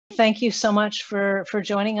thank you so much for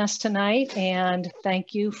joining us tonight, and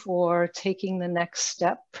thank you for taking the next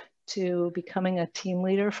step to becoming a team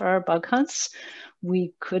leader for our bug hunts.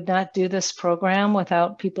 We could not do this program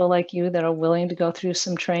without people like you that are willing to go through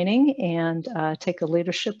some training and take a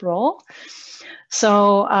leadership role.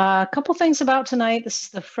 So a couple things about tonight. This is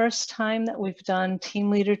the first time that we've done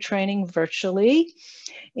team leader training virtually.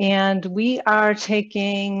 And we are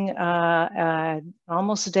taking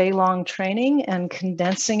almost a day-long training and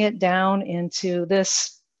condensing it down into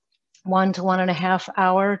this 1 to 1.5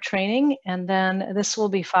 hour training. And then this will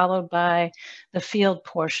be followed by the field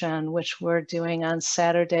portion, which we're doing on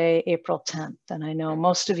Saturday, April 10th. And I know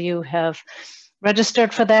most of you have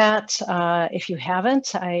registered for that. If you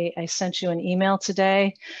haven't, I sent you an email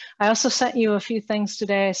today. I also sent you a few things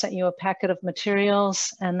today. I sent you a packet of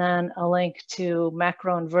materials and then a link to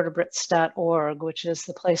macroinvertebrates.org, which is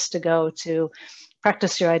the place to go to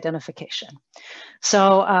practice your identification.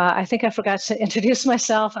 So I think I forgot to introduce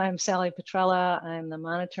myself. I'm Sally Petrella. I'm the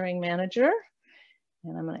monitoring manager.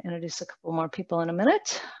 And I'm going to introduce a couple more people in a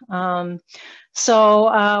minute. We're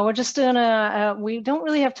just doing we don't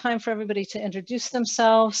really have time for everybody to introduce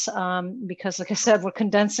themselves because, like I said, we're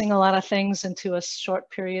condensing a lot of things into a short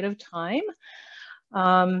period of time.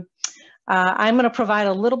 I'm going to provide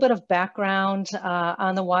a little bit of background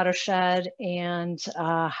on the watershed and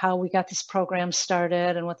how we got this program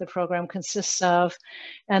started and what the program consists of.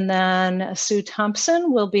 And then Sue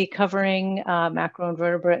Thompson will be covering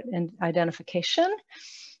macroinvertebrate identification.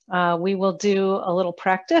 We will do a little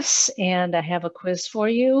practice and I have a quiz for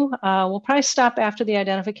you. We'll probably stop after the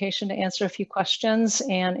identification to answer a few questions,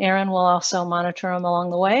 and Erin will also monitor them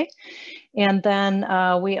along the way. And then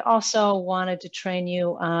we also wanted to train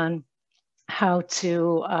you on how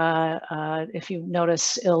to, if you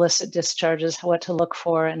notice illicit discharges, what to look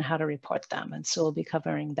for and how to report them. And so we'll be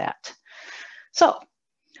covering that. So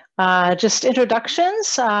just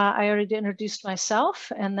introductions. I already introduced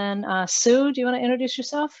myself. And then Sue, do you want to introduce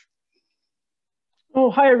yourself?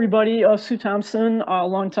 Oh, hi, everybody. Sue Thompson, a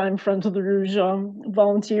longtime Friends of the Rouge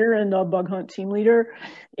volunteer and bug hunt team leader,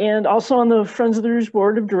 and also on the Friends of the Rouge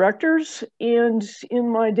board of directors. And in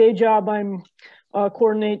my day job, I'm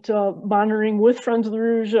coordinate monitoring with Friends of the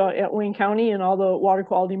Rouge at Wayne County and all the water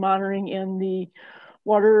quality monitoring and the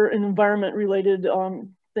water and environment related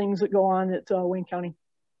things that go on at Wayne County.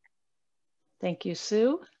 Thank you,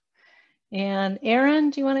 Sue. And Erin,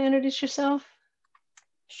 do you want to introduce yourself?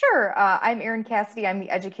 Sure. I'm Erin Cassidy. I'm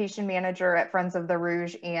the education manager at Friends of the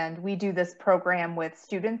Rouge, and we do this program with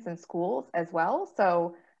students in schools as well.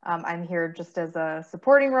 So I'm here just as a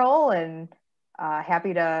supporting role and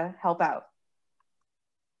happy to help out.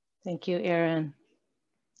 Thank you, Erin.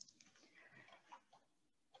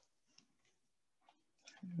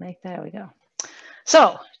 There we go.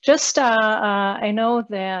 So just, I know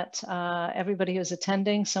that everybody who's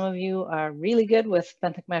attending, some of you are really good with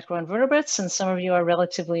benthic macroinvertebrates and some of you are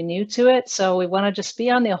relatively new to it. So we want to just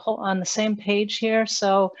be on the same page here.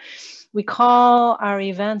 So we call our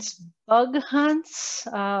events bug hunts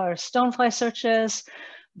or stonefly searches,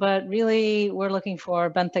 but really we're looking for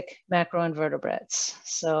benthic macroinvertebrates.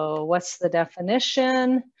 So what's the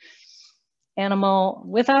definition? Animal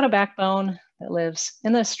without a backbone that lives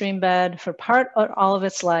in the stream bed for part or all of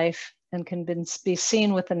its life and can be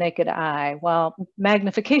seen with the naked eye. While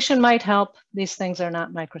magnification might help, these things are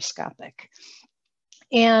not microscopic.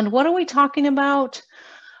 And what are we talking about?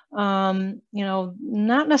 You know,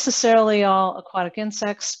 not necessarily all aquatic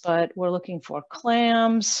insects, but we're looking for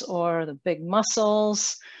clams or the big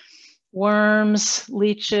mussels, worms,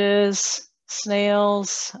 leeches,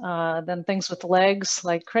 snails, then things with legs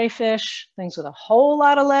like crayfish, things with a whole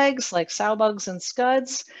lot of legs like sow bugs and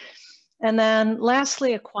scuds, and then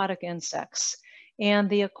lastly, aquatic insects. And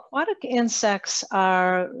the aquatic insects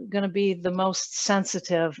are going to be the most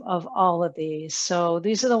sensitive of all of these. So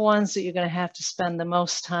these are the ones that you're going to have to spend the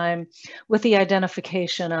most time with the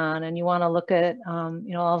identification on. And you want to look at,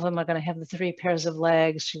 you know, all of them are going to have the 3 pairs of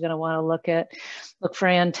legs. You're going to want to look for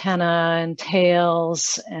antenna and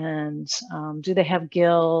tails, and do they have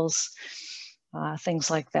gills,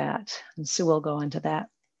 things like that. And Sue will go into that.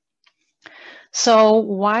 So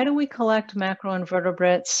why do we collect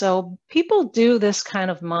macroinvertebrates? So people do this kind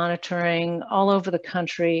of monitoring all over the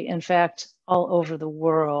country, in fact, all over the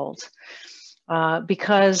world,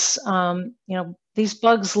 because you know, these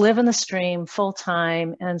bugs live in the stream full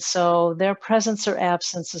time, and so their presence or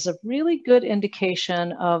absence is a really good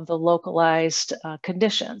indication of the localized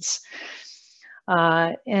conditions.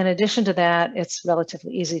 In addition to that, it's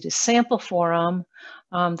relatively easy to sample for them.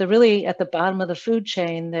 They're really at the bottom of the food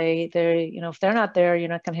chain. You know, if they're not there, you're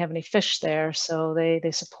not going to have any fish there. So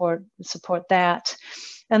they support that.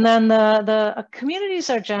 And then the communities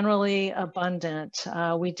are generally abundant.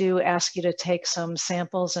 We do ask you to take some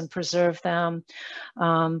samples and preserve them,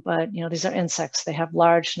 but you know, these are insects. They have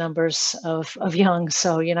large numbers of young,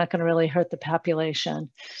 so you're not going to really hurt the population.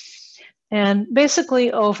 And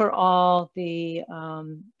basically, overall, the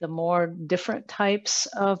more different types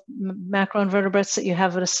of macroinvertebrates that you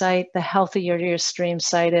have at a site, the healthier your stream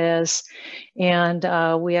site is. And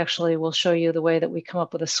we actually will show you the way that we come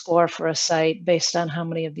up with a score for a site based on how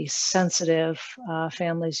many of these sensitive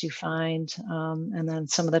families you find, and then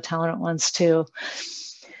some of the tolerant ones too.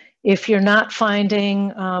 If you're not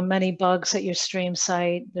finding many bugs at your stream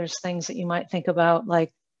site, there's things that you might think about,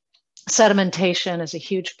 like sedimentation is a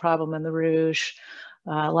huge problem in the Rouge.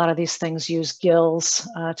 A lot of these things use gills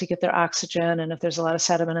to get their oxygen, and if there's a lot of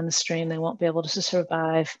sediment in the stream, they won't be able to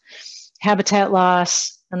survive. Habitat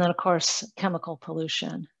loss, and then of course, chemical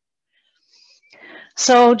pollution.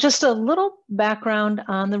 So just a little background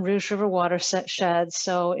on the Rouge River watershed.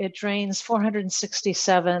 So it drains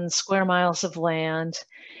 467 square miles of land.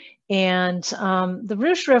 And the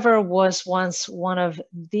Rouge River was once one of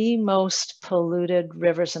the most polluted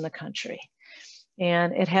rivers in the country.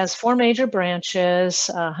 And it has 4 major branches,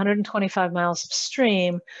 125 miles of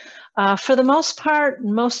stream. For the most part,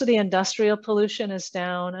 most of the industrial pollution is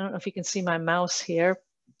down. I don't know if you can see my mouse here,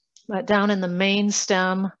 but down in the main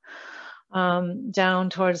stem, down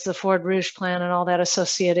towards the Ford Rouge plant and all that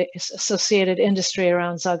associated industry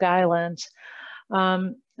around Zug Island.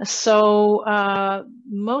 So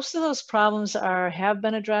most of those problems have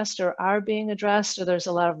been addressed or are being addressed, or there's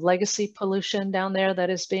a lot of legacy pollution down there that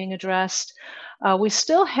is being addressed. We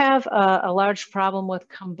still have a large problem with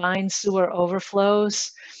combined sewer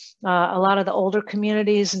overflows. A lot of the older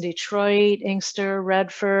communities in Detroit, Inkster,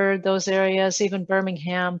 Redford, those areas, even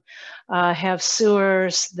Birmingham, have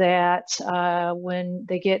sewers that when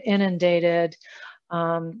they get inundated,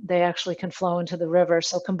 they actually can flow into the river.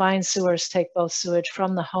 So combined sewers take both sewage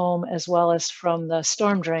from the home as well as from the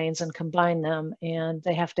storm drains and combine them, and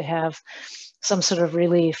they have to have some sort of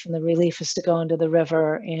relief, and the relief is to go into the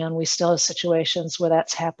river, and we still have situations where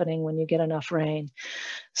that's happening when you get enough rain.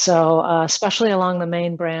 So especially along the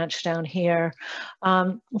main branch down here.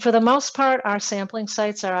 For the most part, our sampling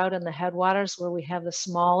sites are out in the headwaters where we have the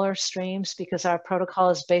smaller streams, because our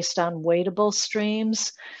protocol is based on wadable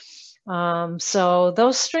streams. So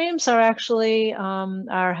those streams are actually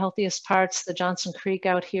our healthiest parts. The Johnson Creek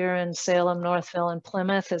out here in Salem, Northville, and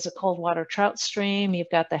Plymouth is a cold water trout stream. You've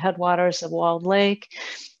got the headwaters of Walled Lake.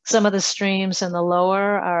 Some of the streams in the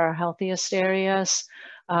lower are our healthiest areas,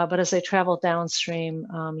 but as they travel downstream,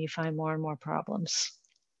 you find more and more problems.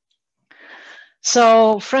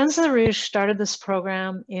 So Friends of the Rouge started this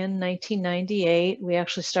program in 1998. We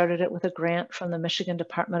actually started it with a grant from the Michigan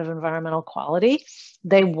Department of Environmental Quality.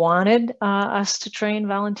 They wanted us to train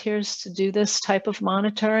volunteers to do this type of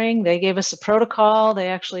monitoring. They gave us a protocol. They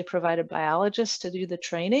actually provided biologists to do the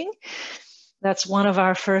training. That's one of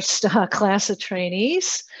our first class of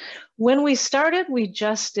trainees. When we started, we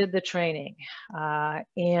just did the training.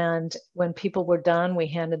 And when people were done, we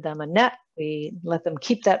handed them a net. We let them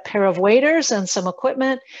keep that pair of waders and some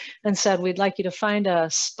equipment and said, we'd like you to find a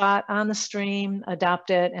spot on the stream, adopt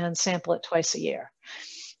it, and sample it twice a year.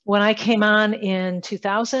 When I came on in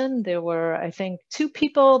 2000, there were, I think, 2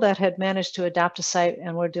 people that had managed to adopt a site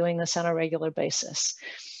and were doing this on a regular basis.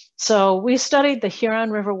 So we studied the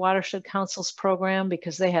Huron River Watershed Council's program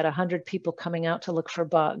because they had 100 people coming out to look for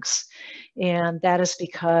bugs. And that is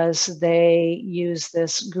because they use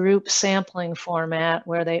this group sampling format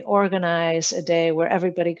where they organize a day where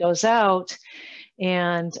everybody goes out,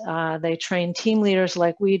 and they train team leaders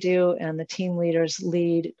like we do, and the team leaders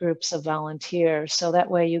lead groups of volunteers. So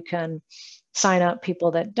that way you can sign up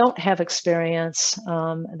people that don't have experience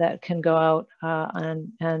that can go out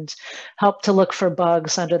and help to look for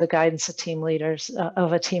bugs under the guidance of team leaders,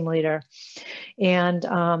 of a team leader. And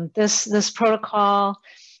this protocol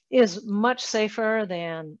is much safer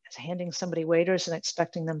than handing somebody waders and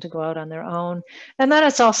expecting them to go out on their own. And then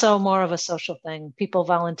it's also more of a social thing. People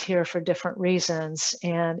volunteer for different reasons,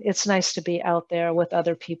 and it's nice to be out there with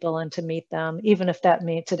other people and to meet them, even if that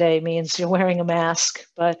today means you're wearing a mask,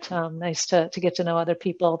 but nice to get to know other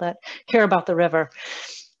people that care about the river.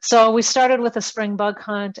 So we started with a spring bug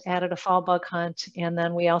hunt, added a fall bug hunt, and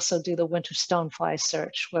then we also do the winter stonefly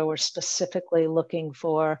search, where we're specifically looking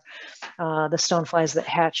for the stoneflies that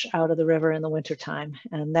hatch out of the river in the wintertime.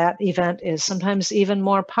 And that event is sometimes even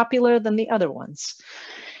more popular than the other ones.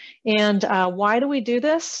 And why do we do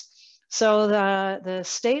this? So the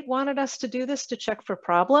state wanted us to do this to check for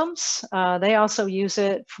problems. They also use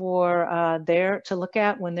it for to look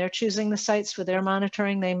at when they're choosing the sites for their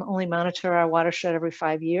monitoring. They only monitor our watershed every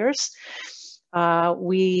 5 years.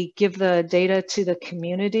 We give the data to the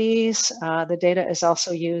communities. The data is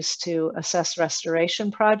also used to assess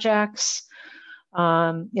restoration projects.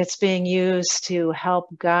 It's being used to help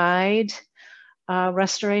guide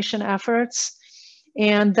restoration efforts.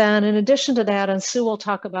 And then in addition to that, and Sue will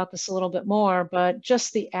talk about this a little bit more, but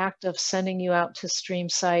just the act of sending you out to stream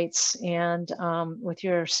sites and with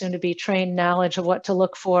your soon-to-be trained knowledge of what to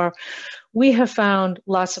look for, we have found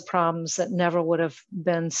lots of problems that never would have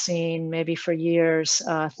been seen maybe for years.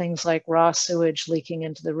 Things like raw sewage leaking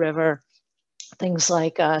into the river, things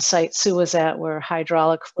like site Sue was at where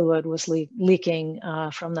hydraulic fluid was leaking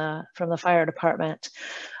from the fire department.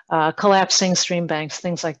 Collapsing stream banks,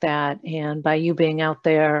 things like that. And by you being out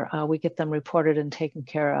there, we get them reported and taken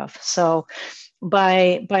care of. So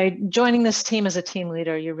by joining this team as a team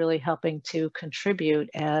leader, you're really helping to contribute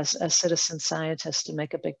as a citizen scientist to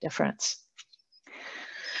make a big difference.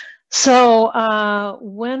 So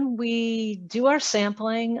when we do our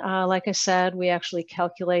sampling, like I said, we actually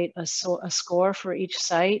calculate a score for each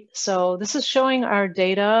site. So this is showing our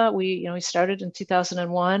data. We started in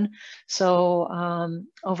 2001. So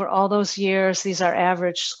over all those years, these are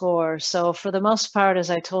average scores. So for the most part, as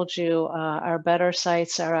I told you, our better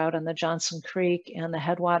sites are out in the Johnson Creek and the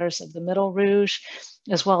headwaters of the Middle Rouge,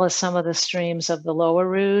 as well as some of the streams of the Lower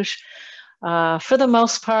Rouge. For the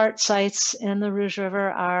most part, sites in the Rouge River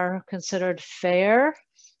are considered fair.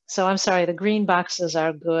 So I'm sorry, the green boxes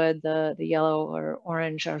are good, the yellow or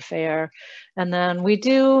orange are fair. And then we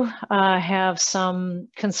do have some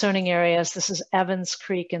concerning areas. This is Evans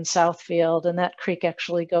Creek in Southfield, and that creek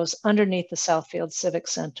actually goes underneath the Southfield Civic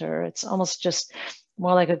Center. It's almost just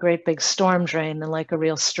more like a great big storm drain than like a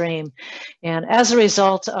real stream. And as a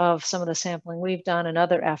result of some of the sampling we've done and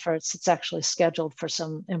other efforts, it's actually scheduled for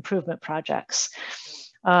some improvement projects.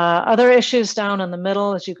 Other issues down in the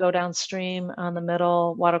middle, as you go downstream on the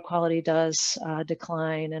middle, water quality does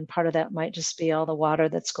decline, and part of that might just be all the water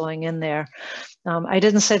that's going in there. I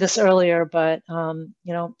didn't say this earlier, but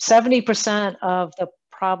 70% of the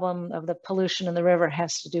problem of the pollution in the river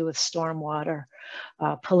has to do with stormwater,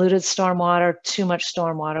 polluted stormwater, too much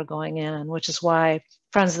stormwater going in, which is why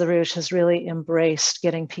Friends of the Rouge has really embraced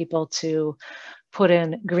getting people to put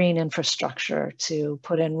in green infrastructure, to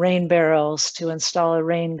put in rain barrels, to install a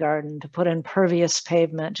rain garden, to put in pervious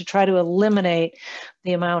pavement, to try to eliminate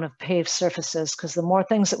the amount of paved surfaces, because the more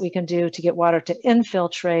things that we can do to get water to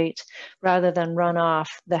infiltrate rather than run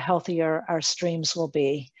off, the healthier our streams will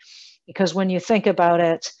be. Because when you think about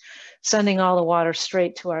it, sending all the water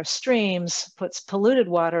straight to our streams puts polluted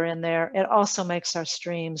water in there. It also makes our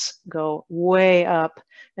streams go way up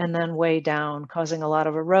and then way down, causing a lot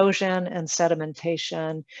of erosion and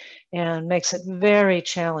sedimentation, and makes it very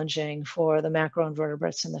challenging for the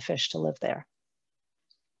macroinvertebrates and the fish to live there.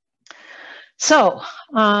 So,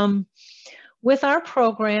 with our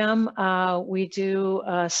program, we do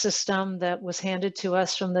a system that was handed to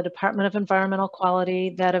us from the Department of Environmental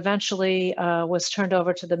Quality that eventually was turned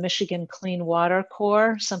over to the Michigan Clean Water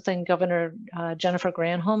Corps, something Governor Jennifer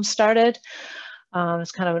Granholm started.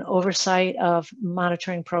 It's kind of an oversight of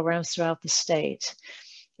monitoring programs throughout the state.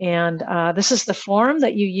 And this is the form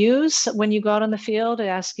that you use when you go out in the field. It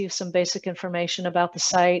asks you some basic information about the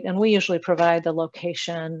site, and we usually provide the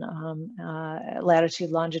location, latitude,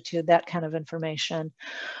 longitude, that kind of information.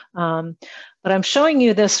 But I'm showing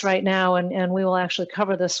you this right now, and we will actually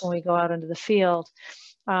cover this when we go out into the field.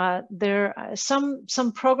 There are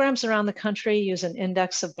some programs around the country use an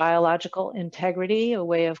index of biological integrity, a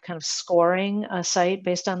way of kind of scoring a site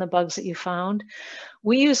based on the bugs that you found.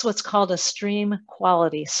 We use what's called a stream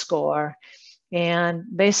quality score. And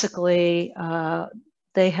basically,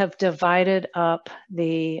 they have divided up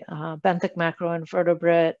the benthic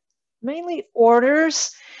macroinvertebrate, mainly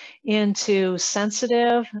orders, into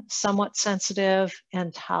sensitive, somewhat sensitive,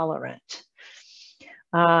 and tolerant.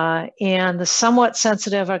 And the somewhat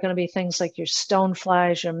sensitive are going to be things like your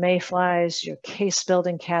stoneflies, your mayflies, your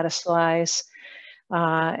case-building caddisflies.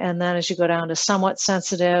 And then as you go down to somewhat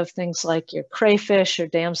sensitive, things like your crayfish, your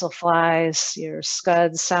damselflies, your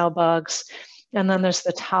scuds, sowbugs. And then there's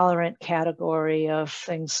the tolerant category of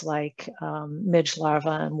things like midge larvae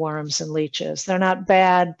and worms and leeches. They're not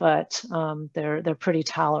bad, but they're pretty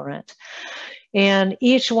tolerant. And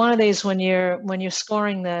each one of these, when you're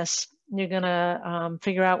scoring this, you're going to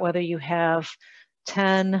figure out whether you have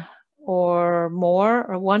 10 or more,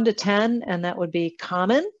 or 1 to 10, and that would be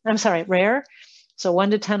common. I'm sorry, rare. So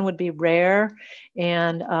 1 to 10 would be rare,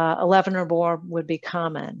 and 11 or more would be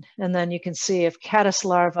common. And then you can see if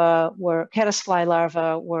caddisfly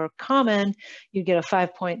larvae were common, you get a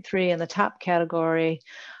 5.3 in the top category.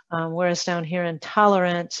 Whereas down here in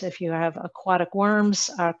tolerant, if you have aquatic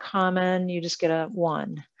worms are common, you just get a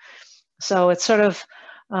 1. So it's sort of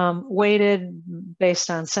weighted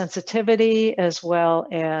based on sensitivity as well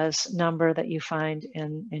as number that you find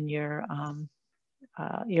in your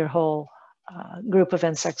whole group of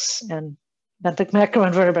insects and benthic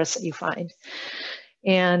macroinvertebrates that you find.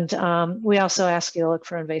 And we also ask you to look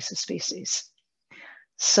for invasive species.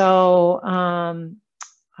 So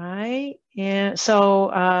like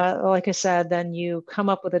I said, then you come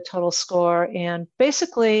up with a total score, and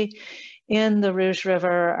basically in the Rouge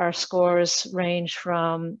River, our scores range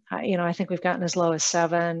from, I think we've gotten as low as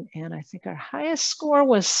 7, and I think our highest score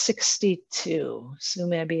was 62. Sue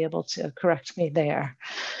may be able to correct me there.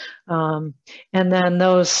 And then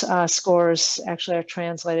those scores actually are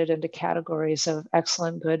translated into categories of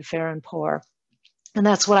excellent, good, fair, and poor. And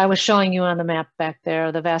that's what I was showing you on the map back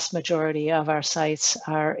there. The vast majority of our sites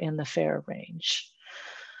are in the fair range.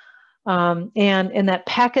 And in that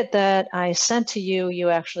packet that I sent to you, you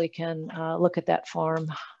actually can look at that form.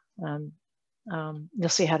 You'll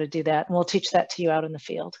see how to do that, and we'll teach that to you out in the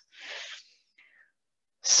field.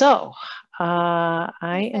 So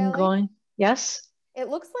I am going, yes? It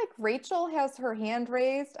looks like Rachel has her hand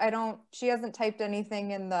raised. She hasn't typed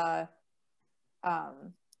anything in the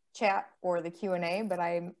chat or the Q&A, but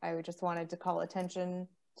I just wanted to call attention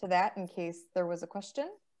to that in case there was a question.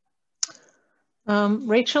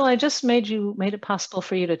 Rachel, I just made it possible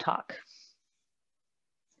for you to talk.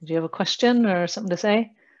 Do you have a question or something to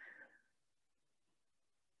say?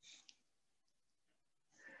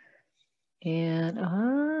 And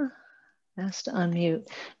asked to unmute.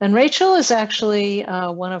 And Rachel is actually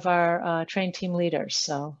one of our trained team leaders,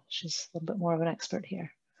 so she's a little bit more of an expert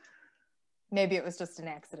here. Maybe it was just an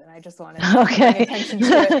accident. I just wanted to bring attention to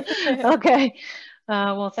it. Okay.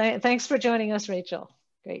 Well, thanks for joining us, Rachel.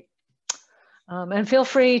 Great. And feel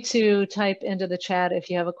free to type into the chat if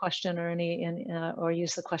you have a question or or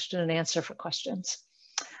use the question and answer for questions.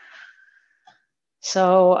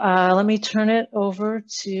 So let me turn it over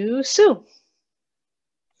to Sue.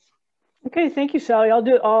 Okay, thank you, Sally.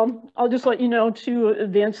 I'll just let you know to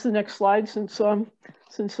advance the next slide since you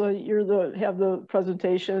have the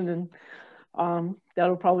presentation, and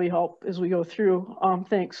that'll probably help as we go through.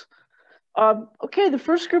 Thanks. Okay, the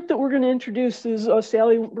first group that we're going to introduce is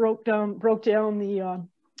Sally broke down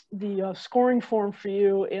the scoring form for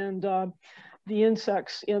you, and the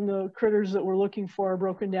insects and the critters that we're looking for are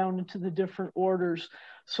broken down into the different orders.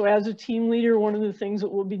 So as a team leader, one of the things that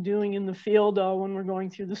we'll be doing in the field when we're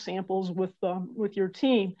going through the samples with your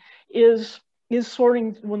team is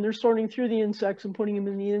sorting, when they're sorting through the insects and putting them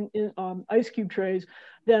in the ice cube trays,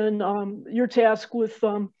 then your task with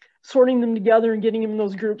sorting them together and getting them in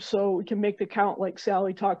those groups so we can make the count like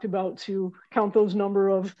Sally talked about, to count those number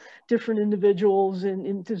of different individuals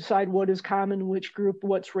and to decide what is common, which group,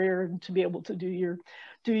 what's rare, and to be able to do your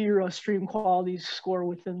stream quality score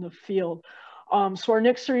within the field. So our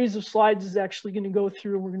next series of slides is actually going to go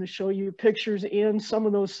through, and we're going to show you pictures and some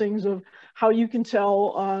of those things of how you can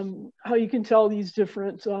tell these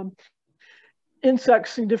different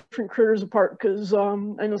insects and different critters apart, because I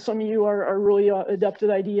know some of you are really adept at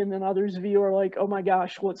ID, and then others of you are like, oh my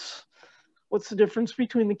gosh, what's the difference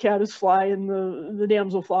between the caddisfly and the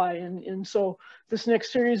damselfly? And so this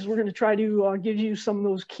next series, we're going to try to give you some of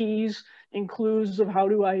those keys and clues of how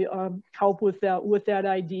do I help with that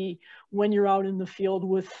ID when you're out in the field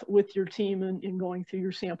with your team and going through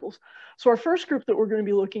your samples. So our first group that we're going to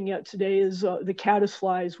be looking at today is the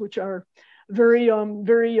caddisflies, which are very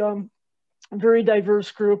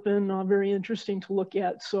diverse group and very interesting to look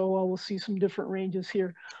at. So we'll see some different ranges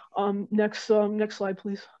here. Next slide,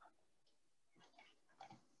 please.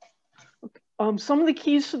 Some of the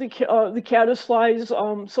keys to the caddisflies,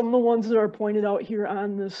 some of the ones that are pointed out here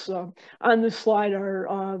on this slide are,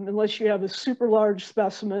 unless you have a super large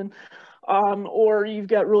specimen or you've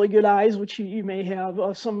got really good eyes, which you may have,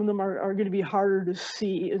 some of them are going to be harder to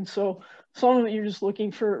see. And so some of it you're just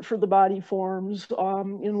looking for the body forms,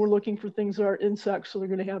 and we're looking for things that are insects, so they're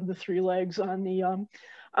going to have the 3 legs on the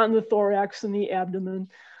thorax and the abdomen.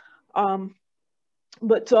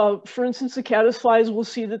 But for instance, the caddisflies, we'll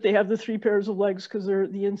see that they have the 3 pairs of legs because they're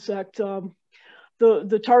the insect.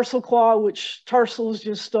 The tarsal claw, which tarsal is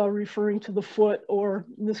just referring to the foot, or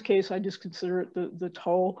in this case, I just consider it the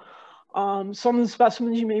toe. Some of the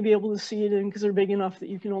specimens you may be able to see it in because they're big enough that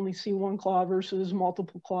you can only see 1 claw versus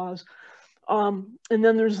multiple claws. And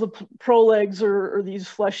then there's the prolegs, or these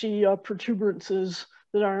fleshy protuberances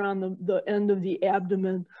that are on the end of the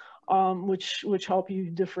abdomen, which help you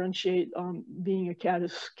differentiate being a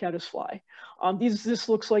caddisfly. This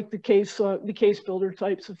looks like the case builder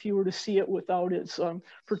types if you were to see it without its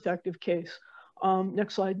protective case.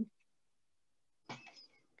 Next slide.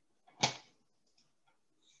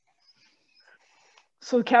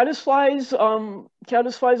 So caddisflies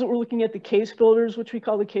that we're looking at, the case builders, which we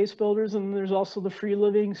call the case builders, and there's also the free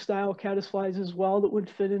living style caddisflies as well that would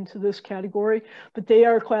fit into this category, but they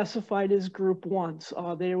are classified as group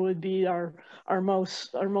 1s. They would be our most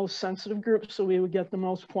sensitive group, so we would get the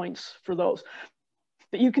most points for those.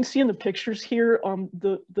 But you can see in the pictures here,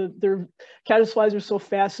 their caddisflies are so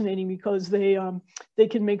fascinating because they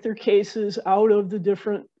can make their cases out of the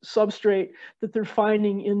different substrate that they're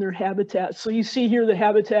finding in their habitat. So you see here the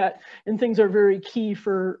habitat and things are very key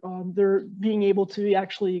for their being able to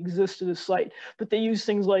actually exist at a site. But they use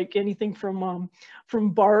things like anything from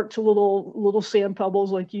bark to little sand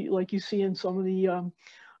pebbles, like you see in some of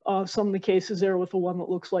the cases there, with the one that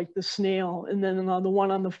looks like the snail, and then the one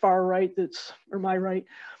on the far right my right,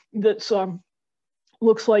 that's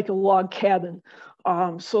looks like a log cabin.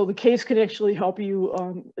 So the case can actually help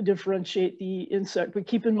you differentiate the insect. But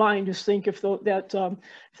keep in mind, just think if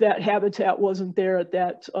that habitat wasn't there at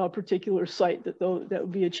that particular site, that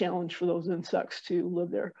would be a challenge for those insects to live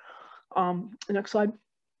there. Next slide.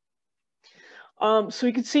 So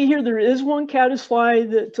you can see here there is one caddisfly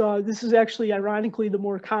that this is actually ironically the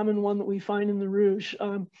more common one that we find in the Rouge,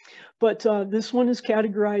 but this one is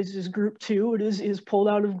categorized as group 2. It is pulled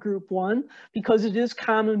out of group 1 because it is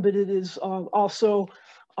common, but it is also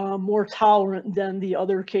more tolerant than the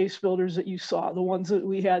other case builders that you saw. The ones that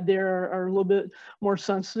we had there are a little bit more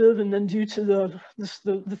sensitive, and then due to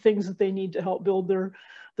the things that they need to help build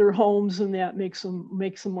their homes, and that makes them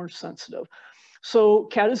more sensitive. So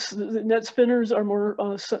net spinners are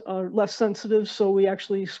less sensitive, so we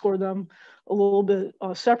actually score them a little bit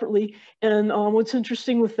separately. And what's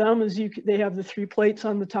interesting with them is they have the 3 plates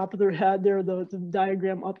on the top of their head there, the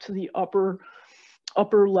diagram up to the upper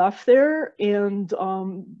left there, and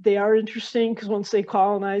they are interesting because once they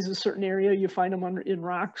colonize a certain area, you find them under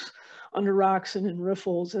rocks and in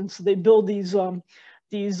riffles, and so they build these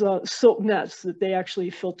silk nets that they actually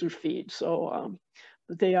filter feed. So.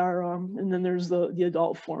 But they are, and then there's the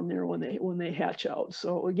adult form there when they hatch out.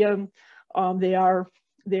 So again, they are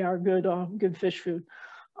good fish food.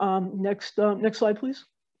 Next slide, please.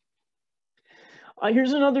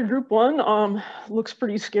 Here's another group 1. Looks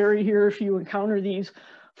pretty scary here if you encounter these.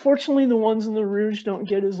 Fortunately, the ones in the Rouge don't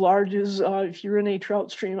get as large as if you're in a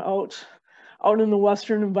trout stream out in the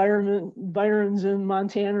western environs in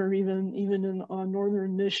Montana, or even in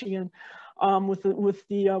northern Michigan.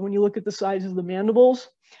 When you look at the size of the mandibles,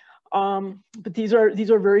 but these are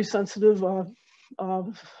very sensitive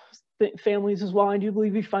families as well. I do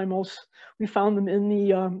believe we found them in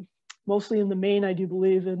the mostly in the Maine, I do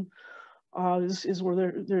believe, and is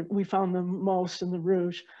where we found them most in the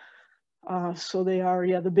Rouge. So they are,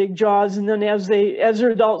 the big jaws, and then as they're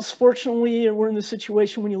adults, fortunately, we're in the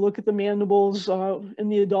situation when you look at the mandibles in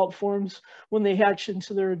the adult forms, when they hatch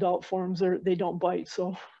into their adult forms, they don't bite.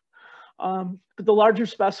 So. But the larger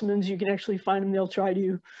specimens, you can actually find them. They'll try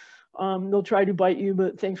to bite you,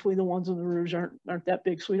 but thankfully the ones in the Rouge aren't that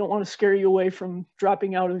big. So we don't want to scare you away from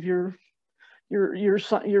dropping out of your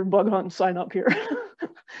bug hunt sign up here.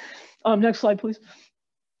 Next slide, please.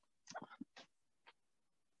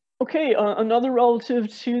 Okay, another relative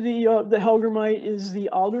to the Hellgrammite is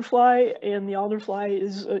the alderfly, and the alderfly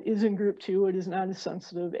is in group 2. It is not as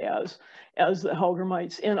sensitive as the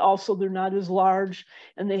Hellgrammites, and also they're not as large,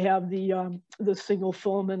 and they have the single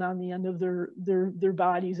filament on the end of their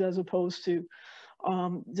bodies, as opposed to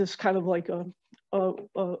just kind of like a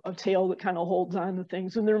tail that kind of holds on to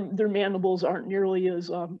things, and their mandibles aren't nearly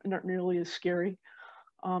as scary.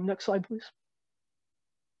 Next slide, please.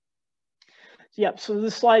 Yep. So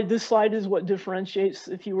this slide is what differentiates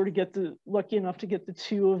if you were to get lucky enough to get the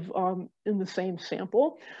 2 in the same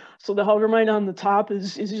sample. So the Hellgrammite on the top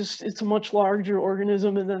it's a much larger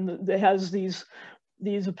organism, and then it has these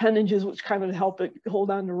appendages which kind of help it hold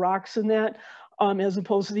on to rocks in that, as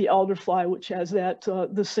opposed to the elderfly, which has that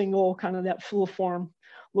the single kind of that filiform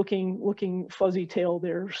looking fuzzy tail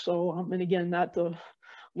there. So and again, not the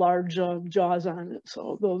large jaws on it.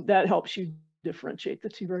 So that helps you differentiate the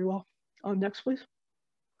 2 very well. Next, please.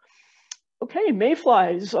 Okay,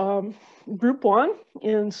 mayflies, group 1,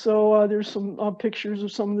 and so there's some pictures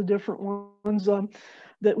of some of the different ones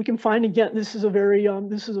that we can find. Again, this is a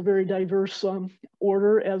very diverse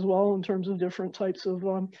order as well in terms of different types of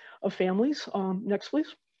families. Next,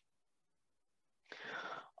 please.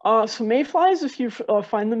 So mayflies, if you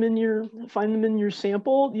find them in your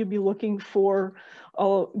sample, you'd be looking for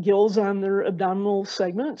gills on their abdominal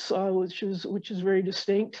segments, which is very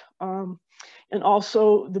distinct. And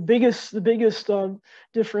also the biggest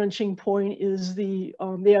differentiating point is they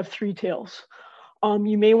have 3 tails.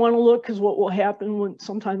 You may want to look, because what will happen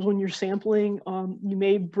sometimes when you're sampling, you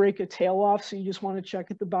may break a tail off. So you just want to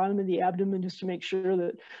check at the bottom of the abdomen just to make sure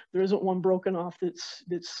that there isn't one broken off that's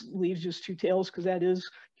leaves just 2 tails, because that is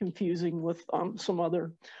confusing with some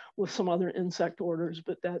other insect orders.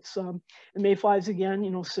 But that's and mayflies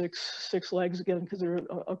again, 6 legs again, because they're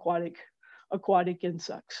aquatic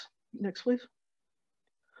insects. Next, please.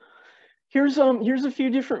 Here's a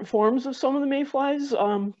few different forms of some of the mayflies.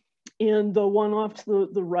 And the one off to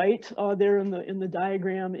the right there in the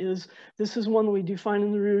diagram this is one that we do find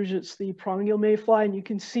in the Rouge. It's the prongile mayfly, and you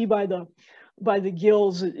can see by the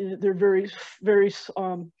gills they're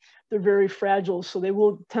very fragile, so they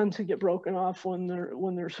will tend to get broken off when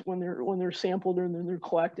they're sampled and then they're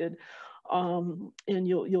collected. And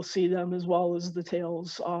you'll see them as well as the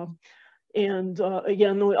tails. And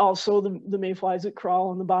again, also the mayflies that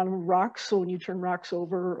crawl on the bottom of rocks. So when you turn rocks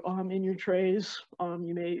over in your trays,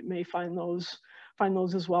 you may find those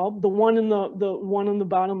as well. The one in the one on the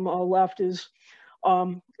bottom left is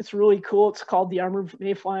it's really cool. It's called the armored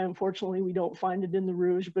mayfly. Unfortunately, we don't find it in the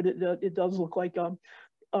Rouge, but it does look like a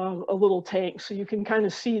little tank. So you can kind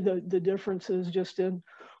of see the differences just in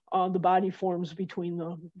the body forms between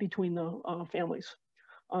the families.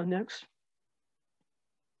 Next.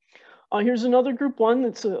 Here's another group 1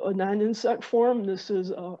 that's a non-insect form. This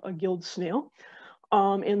is a gilled snail.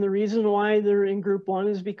 And the reason why they're in group 1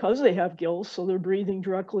 is because they have gills. So they're breathing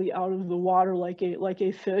directly out of the water like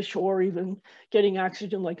a fish, or even getting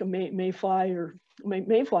oxygen like a mayfly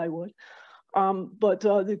would. But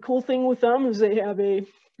the cool thing with them is they have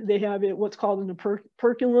what's called an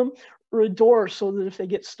operculum, or a door, so that if they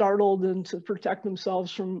get startled and to protect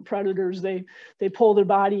themselves from predators, they pull their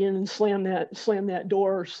body in and slam that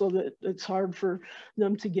door so that it's hard for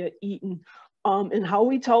them to get eaten. And how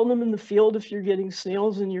we tell them in the field, if you're getting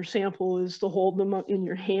snails in your sample, is to hold them up in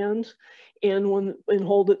your hand and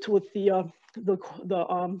hold it with the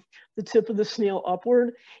tip of the snail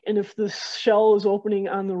upward. And if the shell is opening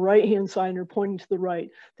on the right hand side or pointing to the right,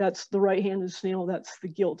 that's the right-handed snail, that's the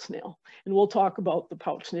gilled snail. And we'll talk about the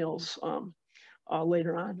pouch snails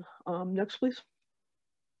later on. Next, please.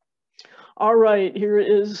 All right, here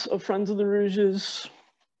is a Friends of the Rouge's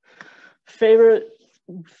favorite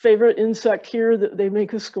insect here that they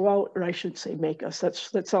make us go out, or I should say make us,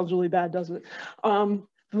 that sounds really bad, doesn't it?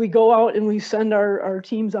 We go out and we send our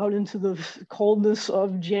teams out into the coldness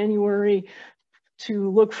of January to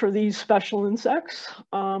look for these special insects.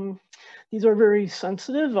 These are very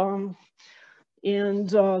sensitive, and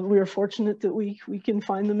we are fortunate that we can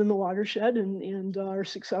find them in the watershed and are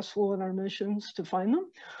successful in our missions to find them.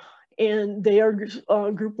 And they are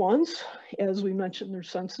group 1s, as we mentioned. They're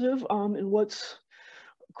sensitive, and what's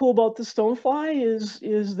cool about the stonefly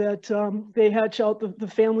is that they hatch out. The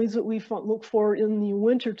families that we look for in the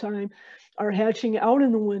winter time are hatching out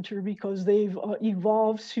in the winter because they've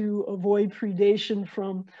evolved to avoid predation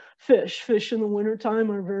from fish. Fish in the wintertime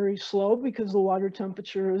are very slow because the water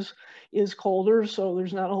temperature is colder, so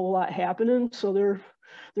there's not a whole lot happening. So they're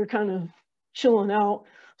kind of chilling out.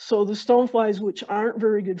 So the stoneflies, which aren't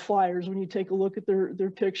very good flyers, when you take a look at their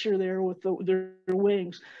picture there with their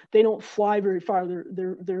wings, they don't fly very far.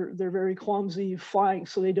 They're very clumsy flying,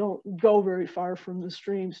 so they don't go very far from the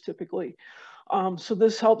streams typically. So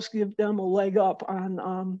this helps give them a leg up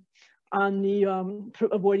on the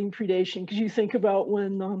avoiding predation. Because you think about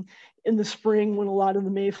when in the spring, when a lot of the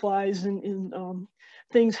mayflies and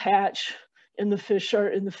things hatch, and the fish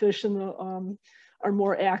are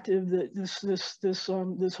more active, that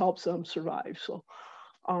this helps them survive. So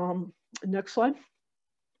next slide.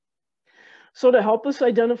 So to help us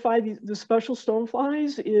identify the special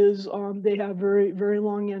stoneflies is they have very, very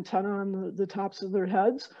long antennae on the tops of their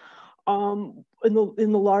heads. In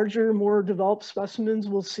the larger, more developed specimens,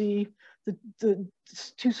 we'll see the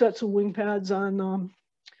 2 sets of wing pads on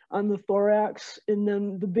the thorax, and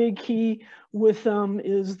then the big key with them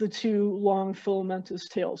is the 2 long filamentous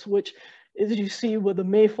tails, which, as you see with the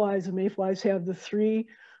mayflies have the 3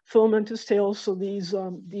 filamentous tails. So these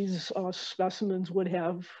specimens would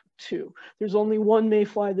have 2. There's only one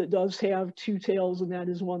mayfly that does have 2 tails, and that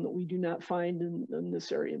is one that we do not find in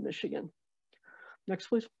this area of Michigan. Next,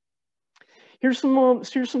 please. Here's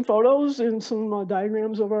some photos and some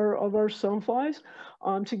diagrams of our stoneflies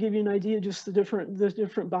to give you an idea just the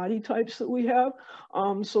different body types that we have.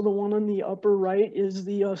 So the one on the upper right is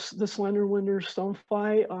the slender winter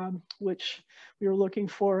stonefly, which we were looking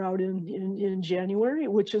for out in January,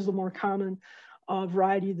 which is the more common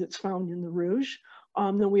variety that's found in the Rouge.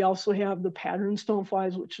 Then we also have the pattern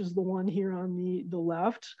stoneflies, which is the one here on the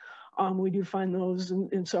left. We do find those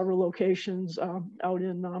in several locations out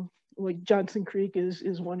in like Johnson Creek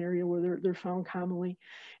is one area where they're found commonly.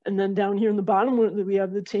 And then down here in the bottom, we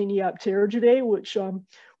have the Taeniopterigidae, which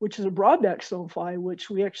is a broadback stonefly, which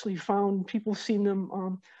we actually found people seen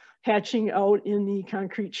them hatching out in the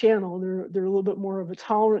concrete channel. They're a little bit more of a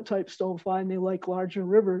tolerant type stonefly, and they like larger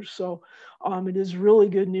rivers. So it is really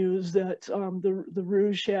good news that the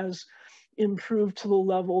Rouge has improved to the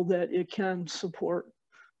level that it can support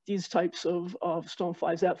these types of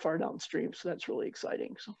stoneflies that far downstream. So that's really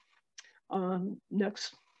exciting. So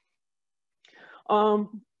next.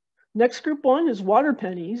 Next group one is water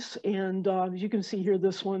pennies, and as you can see here,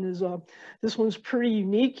 this one's pretty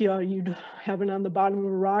unique. You'd have it on the bottom of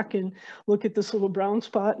a rock and look at this little brown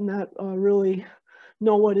spot and not really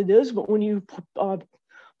know what it is. But when you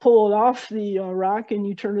pull it off the rock and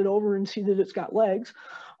you turn it over and see that it's got legs,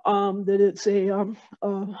 that it's a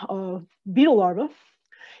beetle larva.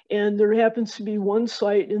 And there happens to be one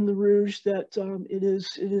site in the Rouge that it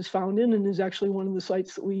is found in, and is actually one of the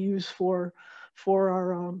sites that we use for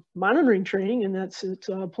our monitoring training, and that's at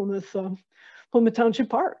Plymouth Township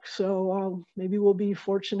Park. So maybe we'll be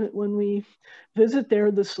fortunate when we visit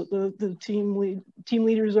there. The team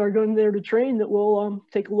leaders are going there to train, that we'll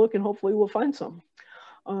take a look and hopefully we'll find some.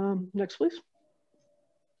 Next, please.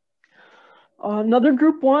 Another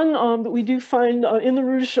group one that we do find in the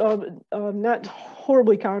Rouge, not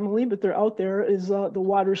horribly commonly, but they're out there, is the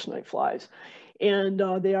water snipe flies. And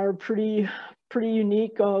they are pretty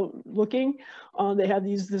unique looking. They have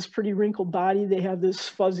this pretty wrinkled body. They have this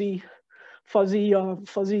fuzzy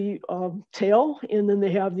tail, and then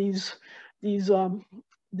they have the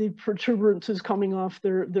protuberances coming off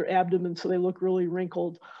their abdomen, so they look really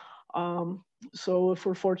wrinkled. So if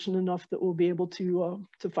we're fortunate enough that we'll be able to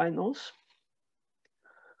find those.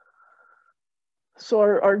 So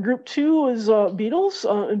our group two is beetles,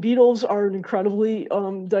 and beetles are an incredibly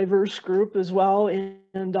diverse group as well.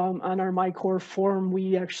 And on our MyCore form,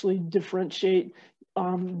 we actually differentiate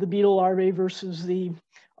the beetle larvae versus the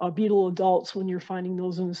beetle adults when you're finding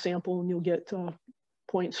those in the sample, and you'll get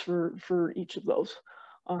points for each of those.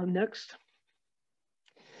 Next.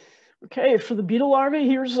 Okay, for the beetle larvae,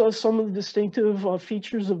 here's some of the distinctive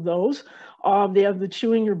features of those. They have the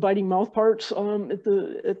chewing or biting mouth parts at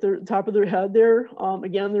the top of their head there.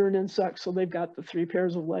 Again, they're an insect, so they've got the 3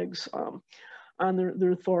 pairs of legs on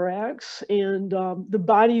their thorax. And the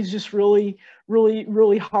body is just really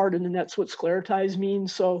hardened, and that's what sclerotized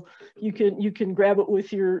means. So you can grab it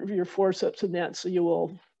with your forceps and that, so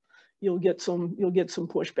you'll get some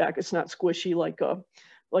pushback. It's not squishy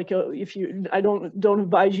I don't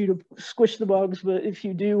advise you to squish the bugs, but if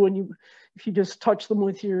you do, if you just touch them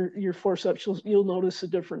with your forceps, you'll notice the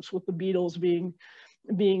difference with the beetles being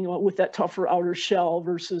with that tougher outer shell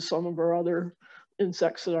versus some of our other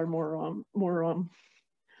insects that are more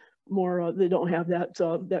they don't have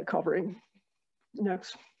that covering.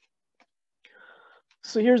 Next.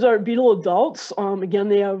 So here's our beetle adults. Again,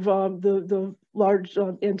 they have the large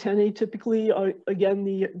antennae, typically. Again,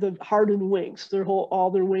 the hardened wings. All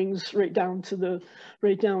their wings right down to the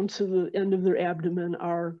end of their abdomen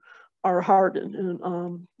are hardened,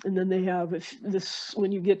 and then they have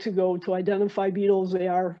when you get to go to identify beetles, they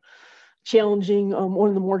are challenging, one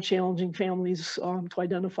of the more challenging families to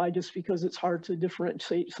identify, just because it's hard to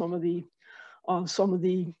differentiate some of the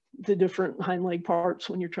different hind leg parts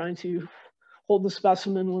when you're trying to hold the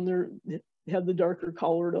specimen when they have the darker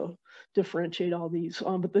color to differentiate all these.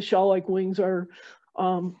 But the shell-like wings are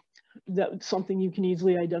that's something you can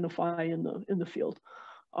easily identify in the field.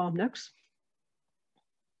 Next.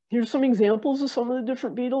 Here's some examples of some of the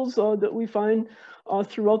different beetles that we find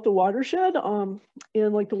throughout the watershed.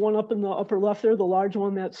 And like the one up in the upper left there, the large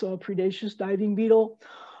one, that's a predaceous diving beetle.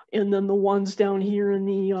 And then the ones down here in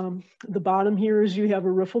the bottom here is you have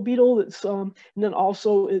a riffle beetle that's and then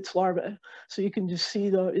also its larvae. So you can just see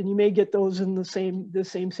and you may get those in the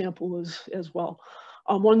same sample as well.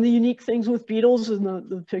 One of the unique things with beetles, and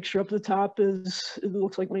the picture up the top is, it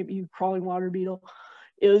looks like maybe a crawling water beetle,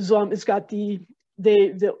 is it's got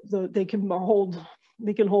they can hold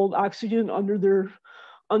oxygen under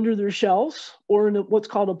their shells, or in what's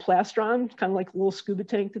called a plastron, kind of like a little scuba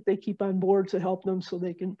tank that they keep on board to help them so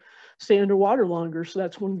they can stay underwater longer. So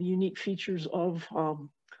that's one of the unique features of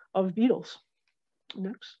beetles.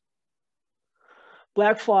 Next.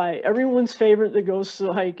 Black fly, everyone's favorite that goes to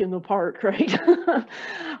the hike in the park, right?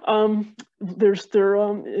 They're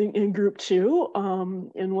in group 2,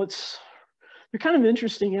 and they're kind of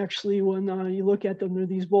interesting actually when you look at them. They're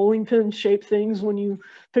these bowling pin shaped things. When you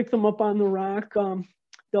pick them up on the rock,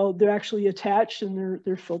 they're actually attached, and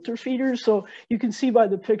they're filter feeders. So you can see by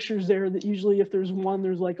the pictures there that usually if there's one,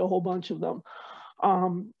 there's like a whole bunch of them.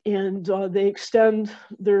 And they extend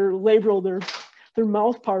their labral, their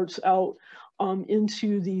mouth parts out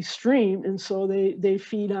into the stream, and so they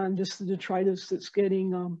feed on just the detritus that's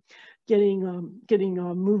getting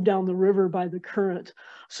moved down the river by the current.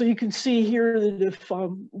 So you can see here that if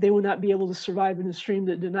they would not be able to survive in a stream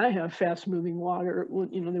that did not have fast-moving water,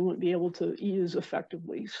 they wouldn't be able to eat as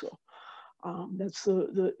effectively. So that's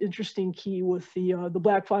the interesting key with the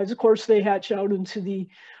black flies. Of course, they hatch out into the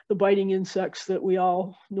biting insects that we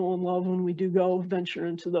all know and love when we do go venture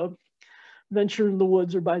in the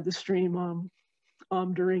woods or by the stream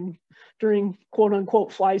during quote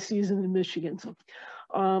unquote fly season in Michigan. So,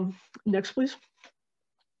 next, please.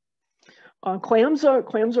 Clams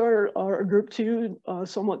are group 2,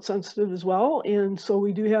 somewhat sensitive as well, and so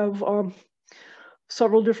we do have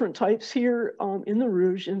several different types here in the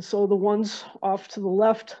Rouge. And so the ones off to the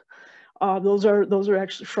left, those are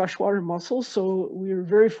actually freshwater mussels. So we are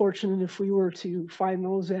very fortunate if we were to find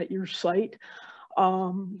those at your site.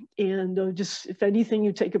 Just if anything,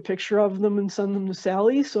 you take a picture of them and send them to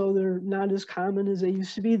Sally. So they're not as common as they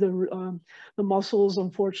used to be. The mussels,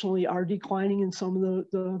 unfortunately, are declining in some of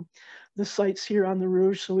the sites here on the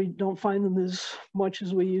Rouge, so we don't find them as much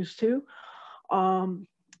as we used to. But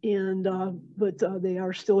they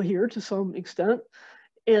are still here to some extent.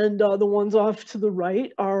 And the ones off to the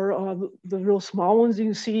right are the real small ones. You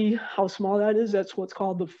can see how small that is. That's what's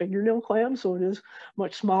called the fingernail clam. So it is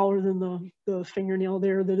much smaller than the fingernail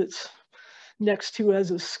there that it's next to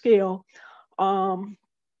as a scale.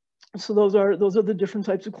 So those are the different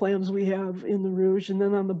types of clams we have in the Rouge. And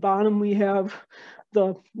then on the bottom we have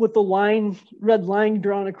with the red line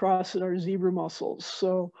drawn across it are zebra mussels.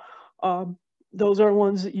 So those are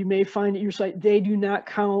ones that you may find at your site. They do not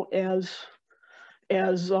count as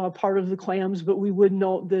part of the clams, but we would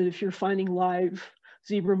note that if you're finding live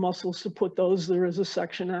zebra mussels, to put those, there is a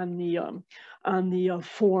section on the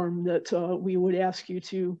form that we would ask you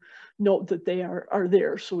to note that they are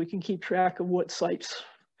there, so we can keep track of what sites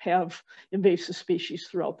have invasive species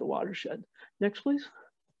throughout the watershed. Next, please.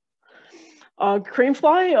 Crane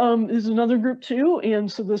fly is another group 2, and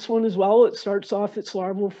so this one as well, it starts off its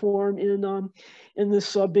larval form in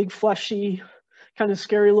this big fleshy, kind of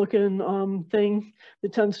scary looking thing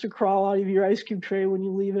that tends to crawl out of your ice cube tray when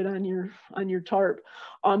you leave it on your tarp.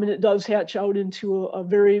 And it does hatch out into a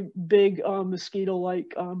very big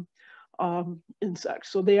mosquito-like insect.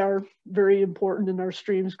 So they are very important in our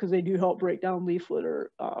streams because they do help break down leaf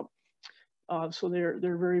litter. So they're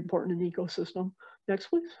very important in the ecosystem. Next,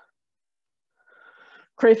 please.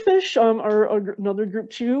 Crayfish are another group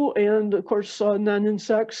 2, and of course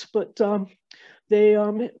non-insects, but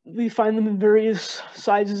we find them in various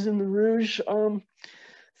sizes in the Rouge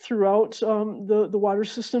throughout the water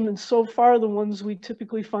system. And so far, the ones we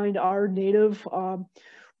typically find are native.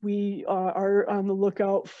 We are on the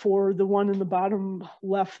lookout for the one in the bottom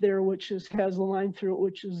left there, which has the line through it,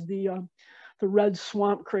 which is the red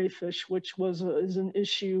swamp crayfish, which is an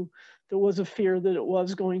issue. There was a fear that it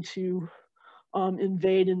was going to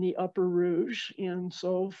invade in the upper Rouge. And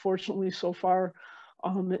so fortunately, so far,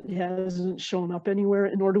 it hasn't shown up anywhere,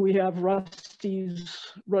 nor do we have rusty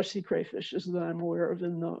crayfishes that I'm aware of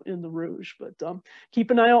in the Rouge. But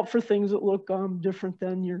keep an eye out for things that look different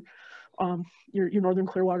than your northern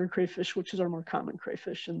clearwater crayfish, which is our more common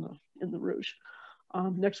crayfish in the Rouge.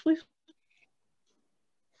 Next, please.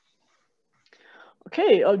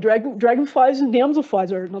 Okay, dragonflies and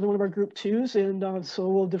damselflies are another one of our group 2s, and so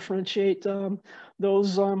we'll differentiate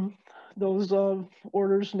those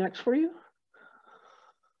orders next for you.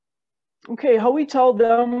 Okay, how we tell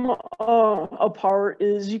them apart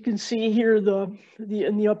is you can see here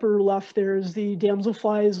in the upper left there is the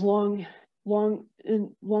damselfly is long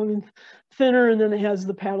and thinner, and then it has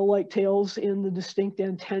the paddle-like tails and the distinct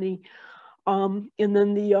antennae. And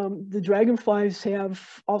then the dragonflies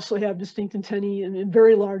also have distinct antennae and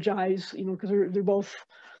very large eyes, because they're both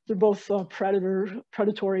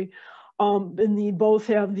predatory. And they both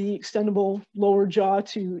have the extendable lower jaw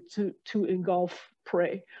to engulf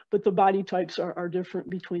prey, but the body types are different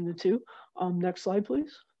between the two. Next slide,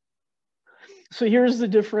 please. So here's the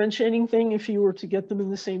differentiating thing. If you were to get them in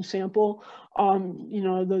the same sample,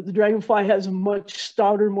 the dragonfly has a much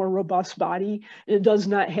stouter, more robust body. It does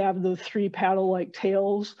not have the 3 paddle-like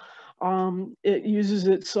tails. It uses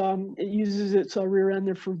its rear end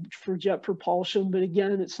there for jet propulsion, but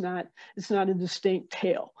again, it's not a distinct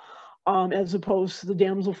tail, as opposed to the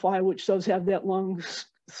damselfly, which does have that long,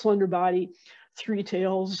 slender body, 3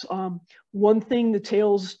 tails. One thing the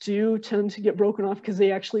tails do tend to get broken off because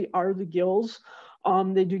they actually are the gills.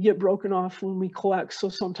 They do get broken off when we collect, so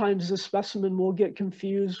sometimes the specimen will get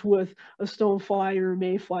confused with a stonefly or a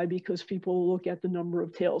mayfly because people look at the number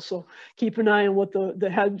of tails. So keep an eye on what the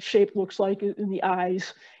head shape looks like in the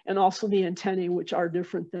eyes, and also the antennae, which are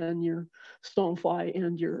different than your stonefly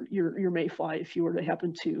and your mayfly if you were to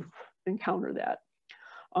happen to encounter that.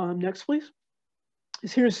 Next, please.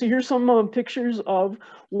 Here's some pictures of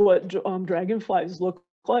what dragonflies look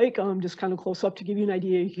like, just kind of close up to give you an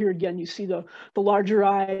idea. Here again, you see the larger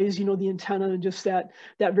eyes, you know, the antenna, and just that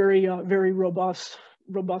very robust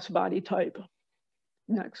body type.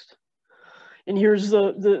 Next, and here's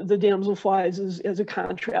the damselflies as a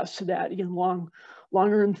contrast to that. Again,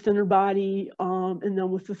 longer and thinner body, and then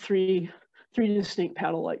with the three distinct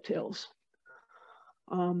paddle-like tails.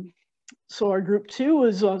 So our group 2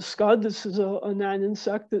 is scud. This is a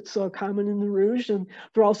non-insect that's common in the Rouge, and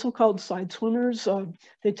they're also called side swimmers.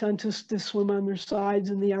 They tend to swim on their sides,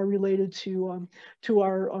 and they are related to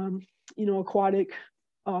our aquatic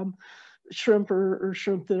shrimp or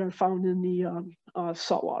shrimp that are found in the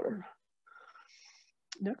saltwater.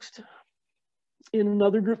 Next. In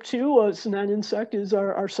another group 2, it's a non-insect, is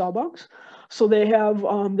our sawbugs. So they have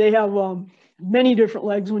many different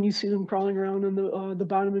legs when you see them crawling around on the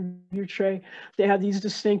bottom of your tray. They have these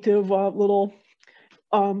distinctive little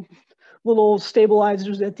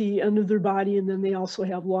stabilizers at the end of their body, and then they also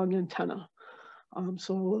have long antennae.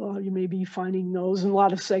 So you may be finding those and a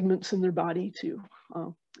lot of segments in their body too.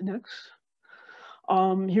 Next.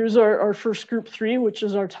 Here's our first group 3, which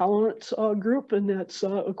is our tolerant group, and that's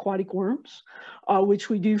aquatic worms, which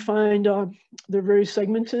we do find, they're very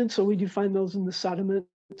segmented, so we do find those in the sediment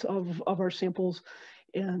of our samples,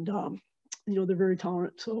 and they're very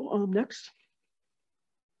tolerant. So next.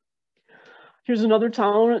 Here's another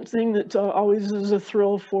tolerant thing that always is a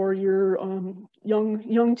thrill for your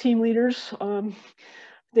young team leaders.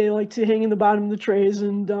 They like to hang in the bottom of the trays,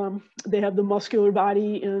 and they have the muscular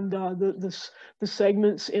body and the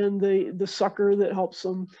segments and the sucker that helps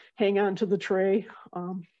them hang on to the tray,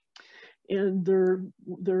 and their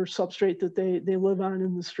substrate that they live on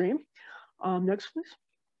in the stream. Next, please.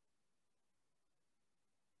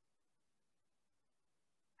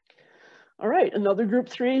 All right, another group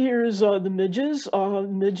 3 here is the midges.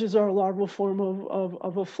 Midges are a larval form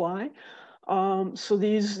of a fly. So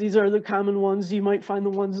these are the common ones. You might find the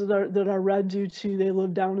ones that are red due to they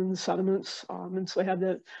live down in the sediments, and so they have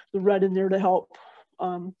the red in there to help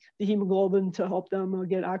the hemoglobin to help them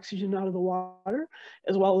get oxygen out of the water,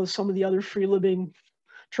 as well as some of the other free living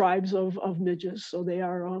tribes of midges. So they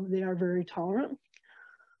are very tolerant.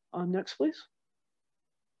 Next, please.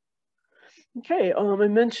 Okay, I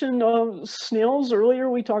mentioned snails earlier.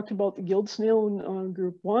 We talked about the gill snail in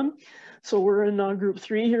group 1. So we're in group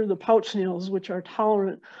 3 here, the pouch snails, which are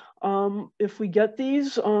tolerant. If we get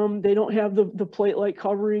these, they don't have the plate-like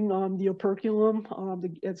covering, the operculum,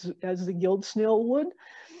 as the gilled snail would.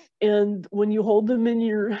 And when you hold them in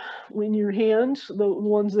your hand, the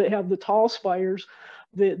ones that have the tall spires,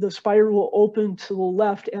 the spire will open to the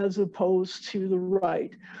left as opposed to the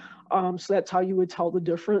right. So that's how you would tell the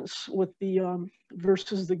difference with the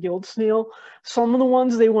versus the gilled snail. Some of the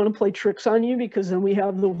ones, they want to play tricks on you, because then we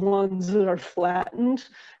have the ones that are flattened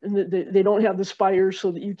and they don't have the spires, so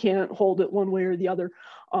that you can't hold it one way or the other.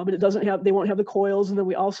 But they won't have the coils. And then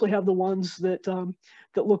we also have the ones that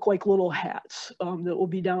look like little hats that will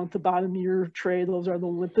be down at the bottom of your tray. Those are the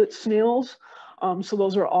limpet snails. So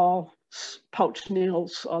those are all pouch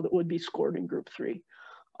snails that would be scored in group 3.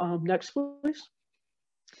 Next, please.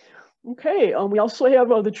 Okay, we also have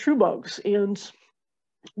the true bugs, and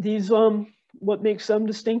these, what makes them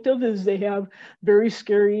distinctive is they have very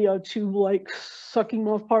scary tube-like sucking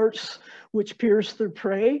mouth parts which pierce their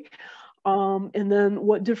prey. And then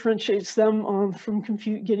what differentiates them from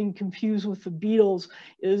getting confused with the beetles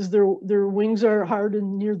is their wings are hard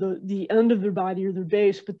and near the end of their body or their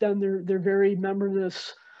base, but then they're very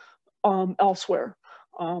membranous elsewhere.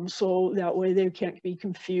 So that way they can't be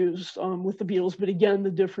confused with the beetles. But again,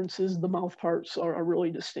 the difference is the mouth parts are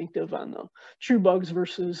really distinctive on the true bugs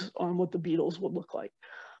versus what the beetles would look like.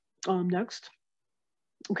 Next.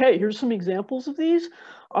 Okay, here's some examples of these.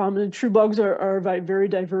 The true bugs are a very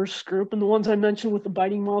diverse group. And the ones I mentioned with the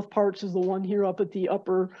biting mouth parts is the one here up at the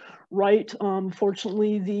upper right.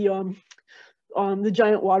 Fortunately, the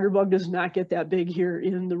giant water bug does not get that big here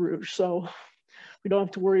in the Rouge. So we don't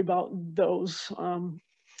have to worry about those.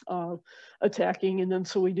 attacking. And then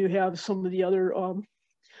so we do have some of the other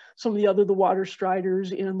the water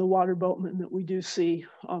striders and the water boatmen that we do see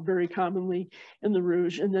very commonly in the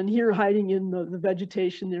Rouge. And then here hiding in the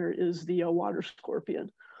vegetation there is the water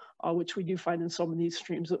scorpion, which we do find in some of these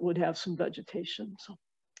streams that would have some vegetation. So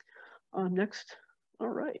next, all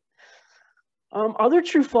right. Other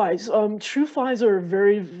true flies. True flies are a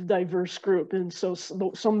very diverse group. And so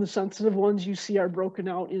some of the sensitive ones you see are broken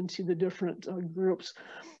out into the different groups.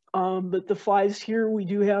 But the flies here, we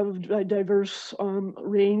do have a diverse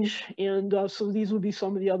range, and so these would be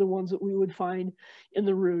some of the other ones that we would find in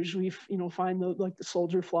the Rouge. We find like the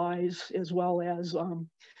soldier flies, as well as the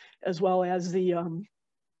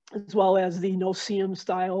no-see-em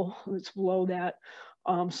style that's below that.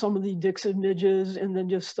 Some of the Dixid midges, and then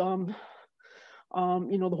just the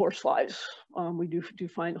horse flies. We do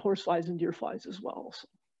find horse flies and deer flies as well. So,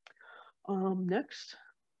 next.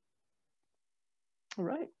 All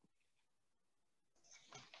right.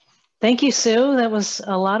 Thank you, Sue. That was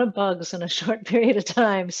a lot of bugs in a short period of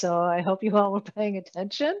time, so I hope you all were paying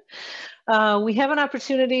attention. We have an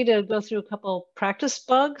opportunity to go through a couple practice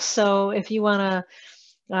bugs, so if you want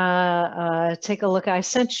to take a look, I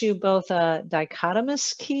sent you both a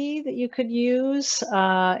dichotomous key that you could use,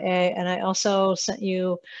 and I also sent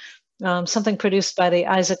you something produced by the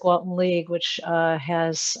Isaac Walton League, which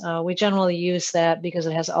we generally use that because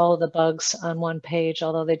it has all of the bugs on one page,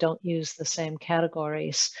 although they don't use the same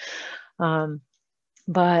categories.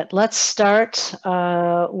 But let's start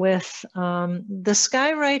with this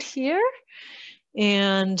guy right here.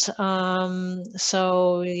 And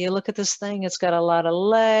so you look at this thing, it's got a lot of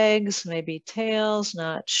legs, maybe tails,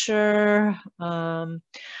 not sure.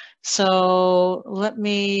 So let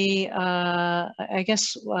me, I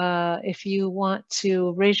guess, if you want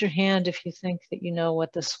to raise your hand if you think that you know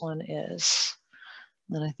what this one is.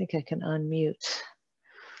 Then I think I can unmute.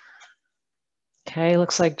 Okay,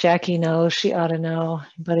 looks like Jackie knows. She ought to know.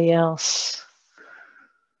 Anybody else?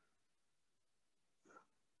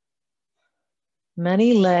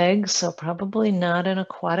 Many legs, so probably not an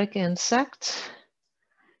aquatic insect.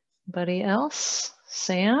 Anybody else?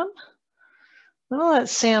 Sam? I'll let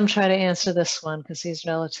Sam try to answer this one because he's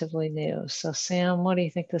relatively new. So Sam, what do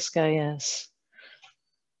you think this guy is?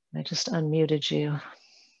 I just unmuted you.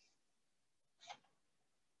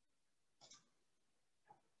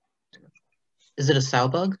 Is it a sow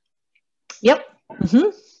bug? Yep. Mm-hmm.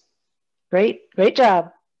 Great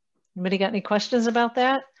job. Anybody got any questions about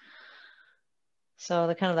that? So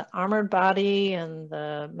the kind of the armored body and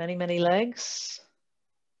the many legs.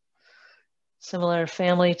 Similar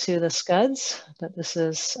family to the scuds, but this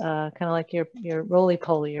is kind of like your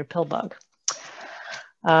roly-poly, your pill bug.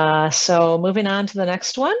 So moving on to the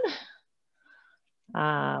next one.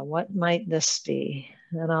 What might this be?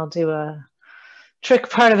 And I'll do a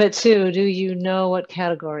trick part of it too. Do you know what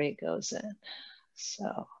category it goes in?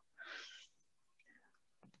 So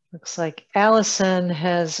looks like Allison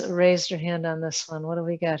has raised her hand on this one. What do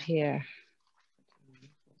we got here?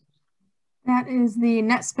 That is the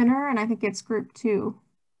net spinner, and I think it's group 2.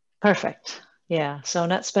 Perfect. Yeah. So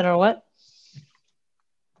net spinner what?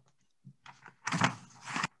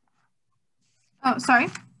 Oh, sorry.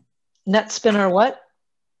 Net spinner what?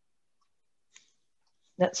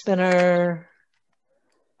 Net spinner.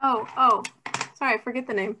 Oh. Sorry, I forget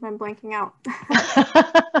the name. I'm blanking out.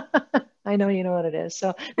 I know you know what it is.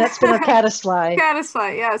 So net spinner caddisfly.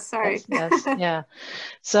 Caddisfly, yes, sorry. Yes, yeah.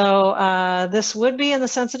 So this would be in the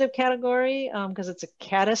sensitive category because it's a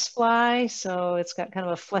caddisfly. So it's got kind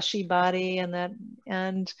of a fleshy body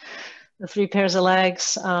and the 3 pairs of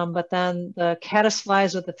legs. But then the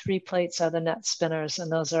caddisflies with the 3 plates are the net spinners,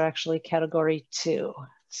 and those are actually category 2.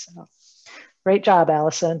 So great job,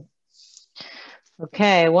 Allison.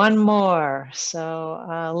 Okay, one more.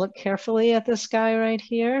 So look carefully at this guy right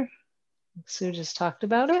here. Sue just talked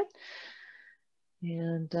about it.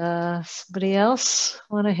 And somebody else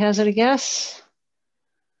want to hazard a guess?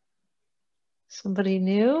 Somebody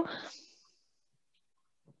new?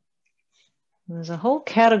 There's a whole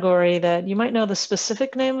category that you might know the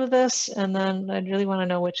specific name of this, and then I'd really want to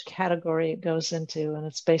know which category it goes into, and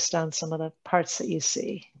it's based on some of the parts that you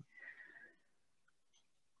see.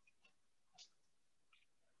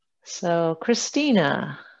 So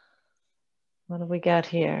Christina, what have we got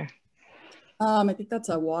here? I think that's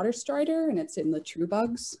a water strider, and it's in the true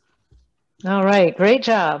bugs. All right, great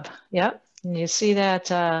job. Yep, and you see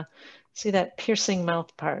that piercing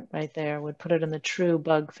mouth part right there would put it in the true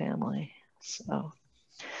bug family. So,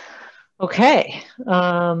 okay,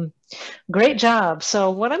 great job.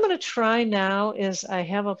 So what I'm going to try now is I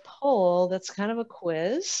have a poll that's kind of a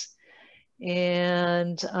quiz,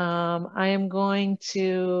 And I am going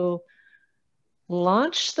to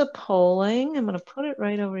launch the polling. I'm going to put it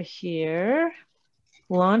right over here.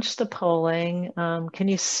 Launch the polling. Can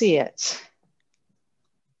you see it?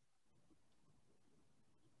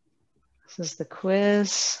 This is the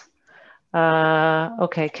quiz.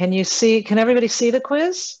 Okay, can everybody see the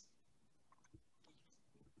quiz?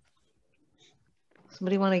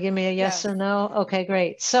 Somebody want to give me a yes or no? Okay,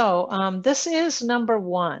 great. So this is number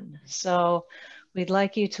 1. So we'd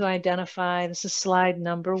like you to identify, this is slide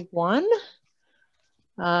number 1.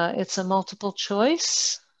 It's a multiple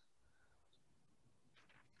choice.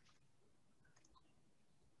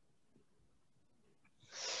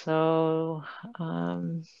 So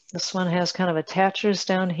this one has kind of attachers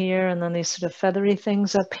down here and then these sort of feathery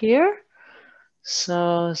things up here.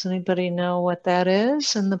 So does anybody know what that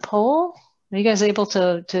is in the poll? Are you guys able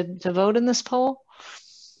to vote in this poll?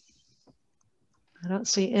 I don't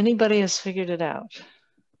see anybody has figured it out.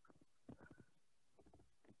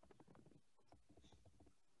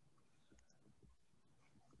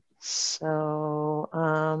 So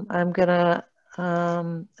I'm gonna,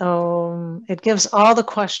 it gives all the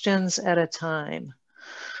questions at a time.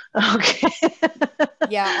 Okay.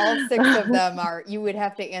 Yeah, all 6 of them are, you would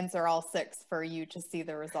have to answer all 6 for you to see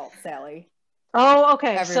the results, Sally. Oh,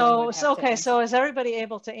 okay. Everyone So is everybody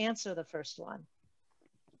able to answer the first one?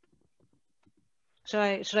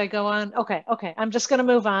 Should I go on? Okay. I'm just going to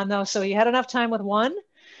move on though. So you had enough time with 1.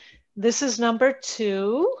 This is number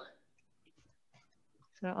 2.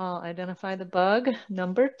 So I'll identify the bug.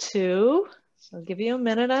 Number 2. So I'll give you a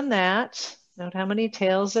minute on that. Note how many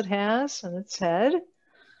tails it has on its head.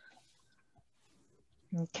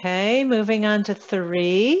 Okay, moving on to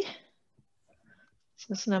 3.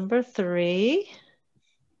 This is number 3.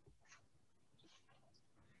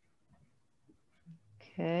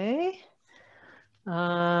 Okay.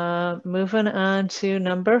 Moving on to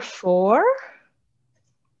number 4.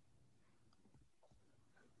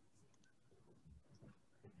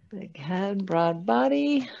 Big head, broad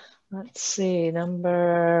body. Let's see,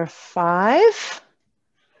 number 5.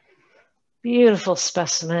 Beautiful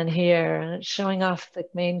specimen here, and it's showing off the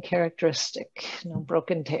main characteristic, no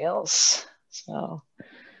broken tails. So,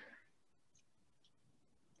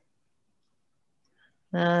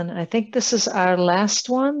 and I think this is our last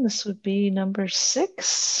one. This would be number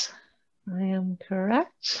 6. I am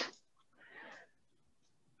correct.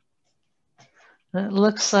 It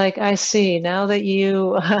looks like I see now that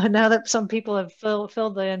now that some people have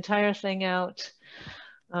filled the entire thing out.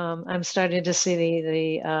 I'm starting to see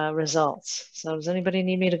the results. So does anybody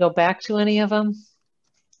need me to go back to any of them?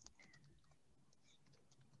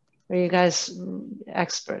 Are you guys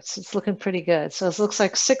experts? It's looking pretty good. So it looks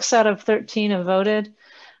like 6 out of 13 have voted.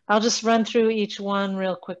 I'll just run through each one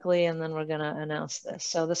real quickly and then we're going to announce this.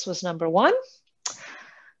 So this was number 1,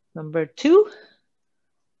 number 2,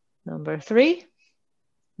 number 3,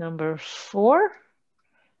 number 4,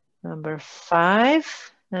 number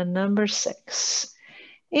 5, and number 6.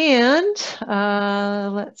 And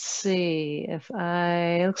let's see if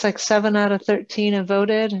it looks like 7 out of 13 have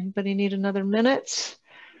voted. Anybody need another minute?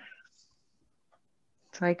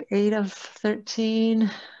 It's like 8 of 13.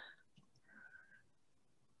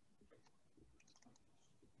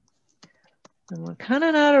 And we're kind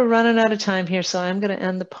of running out of time here, so I'm going to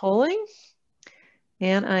end the polling.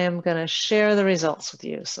 And I am going to share the results with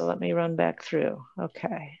you. So let me run back through.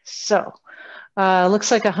 Okay, so looks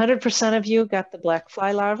like 100% of you got the black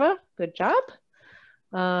fly larva. Good job.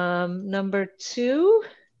 Number 2,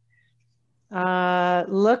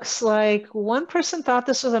 looks like 1 person thought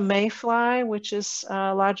this was a mayfly, which is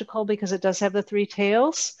logical because it does have the 3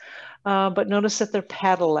 tails. But notice that they're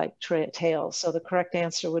paddle-like tails. So the correct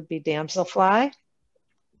answer would be damselfly.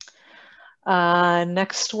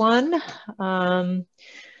 Next one.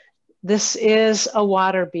 This is a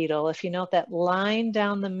water beetle. If you note that line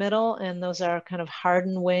down the middle, and those are kind of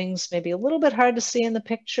hardened wings, maybe a little bit hard to see in the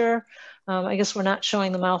picture. I guess we're not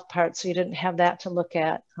showing the mouth part, so you didn't have that to look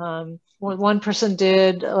at. One person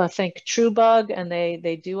did think true bug, and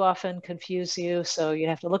they do often confuse you, so you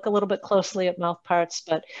have to look a little bit closely at mouth parts.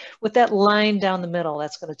 But with that line down the middle,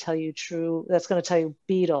 that's going to tell you that's going to tell you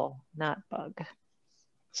beetle, not bug.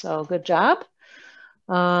 So good job.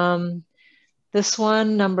 This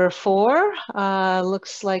one, number 4,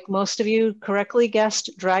 looks like most of you correctly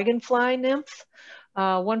guessed dragonfly nymph.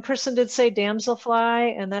 1 person did say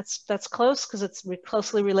damselfly, and that's close because it's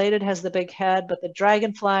closely related, has the big head, but the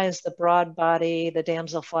dragonfly is the broad body, the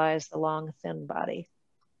damselfly is the long, thin body.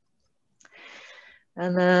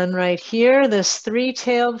 And then right here, this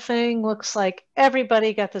three-tailed thing looks like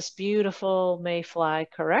everybody got this beautiful mayfly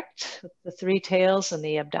correct, with the three tails and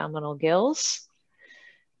the abdominal gills.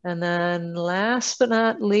 And then last but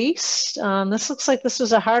not least, this looks like this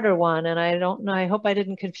was a harder one, and I don't know, I hope I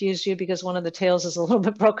didn't confuse you because one of the tails is a little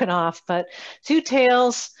bit broken off, but two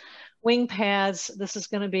tails, wing pads. This is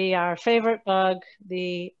going to be our favorite bug,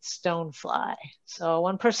 the stonefly. So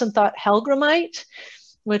one person thought hellgrammite,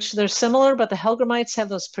 which they're similar, but the hellgrammites have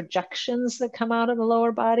those projections that come out of the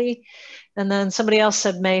lower body. And then somebody else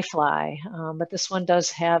said mayfly, but this one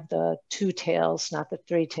does have the two tails, not the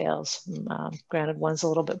three tails. Granted, one's a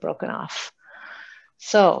little bit broken off.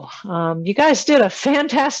 So you guys did a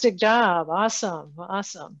fantastic job. Awesome,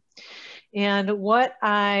 awesome. And what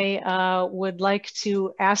I would like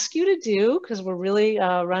to ask you to do, because we're really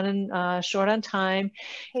running short on time,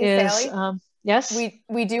 hey, is Sally? yes.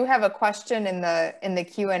 We do have a question in the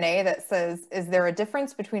Q&A that says, is there a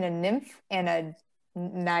difference between a nymph and a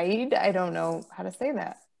naiad? I don't know how to say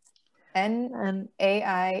that. N-A-I-A-D.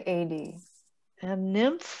 A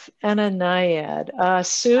nymph and a naiad.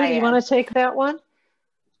 Sue, do you want to take that one?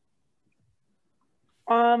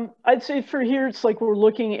 I'd say for here, it's like we're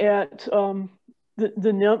looking at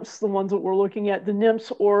the nymphs, the ones that we're looking at, the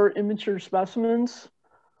nymphs or immature specimens.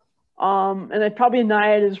 And probably a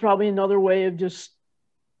naiad is probably another way of just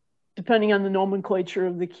depending on the nomenclature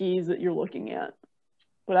of the keys that you're looking at.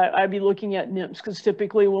 But I'd be looking at nymphs because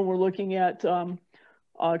typically when we're looking at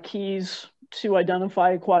keys to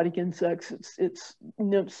identify aquatic insects, it's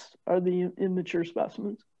nymphs are the immature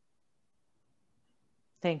specimens.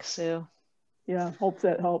 Thanks, Sue. Yeah, hope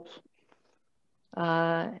that helps.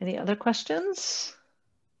 Any other questions?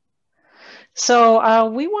 So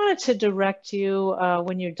we wanted to direct you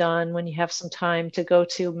when you're done, when you have some time, to go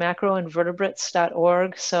to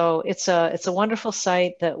macroinvertebrates.org. So it's a wonderful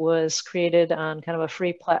site that was created on kind of a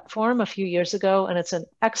free platform a few years ago, and it's an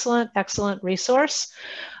excellent, excellent resource.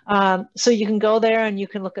 So you can go there and you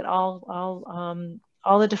can look at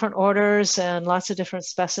all the different orders and lots of different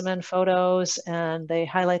specimen photos, and they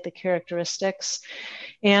highlight the characteristics.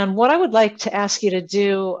 And what I would like to ask you to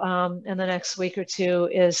do in the next week or two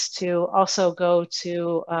is to also go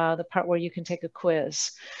to the part where you can take a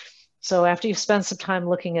quiz. So after you spend some time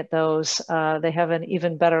looking at those, they have an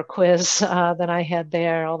even better quiz than I had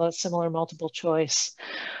there, although it's similar multiple choice.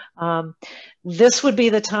 This would be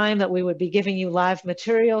the time that we would be giving you live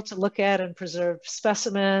material to look at and preserve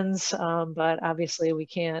specimens, but obviously we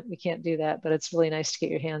can't do that, but it's really nice to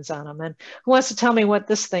get your hands on them. And who wants to tell me what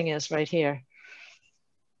this thing is right here?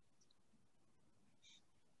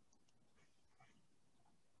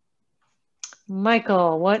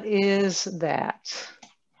 Michael, what is that?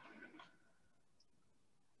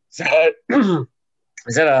 Is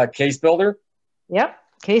that a case builder? Yep,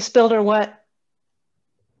 case builder what?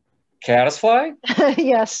 Caddisfly?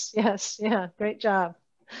 Yes, yeah, great job.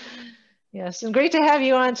 Yes, and great to have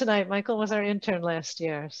you on tonight. Michael was our intern last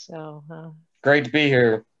year, so. Great to be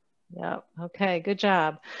here. Yeah, okay, good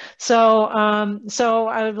job. So, so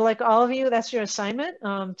I would like all of you, that's your assignment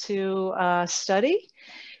to study.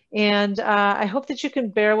 And I hope that you can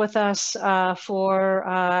bear with us for,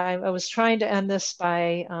 I was trying to end this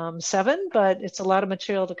by 7, but it's a lot of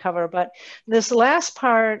material to cover. But this last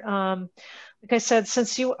part, like I said,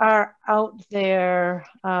 since you are out there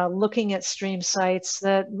looking at stream sites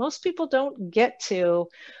that most people don't get to,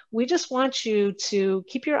 we just want you to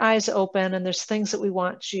keep your eyes open, and there's things that we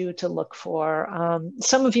want you to look for.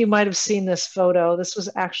 Some of you might have seen this photo. This was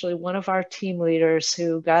actually one of our team leaders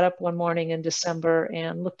who got up one morning in December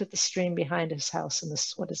and looked at the stream behind his house, and this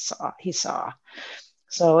is what he saw.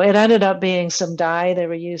 So it ended up being some dye they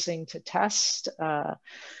were using to test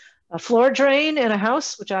a floor drain in a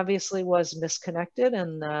house, which obviously was misconnected,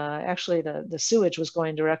 and actually the sewage was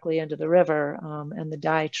going directly into the river, and the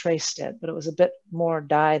dye traced it, but it was a bit more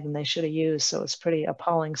dye than they should have used, so it's a pretty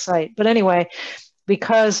appalling sight. But anyway,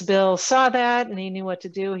 because Bill saw that and he knew what to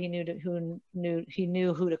do, he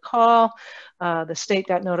knew who to call. The state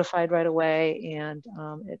got notified right away, and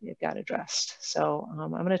it got addressed. So I'm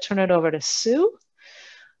going to turn it over to Sue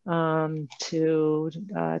to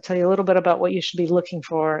tell you a little bit about what you should be looking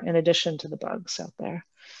for in addition to the bugs out there.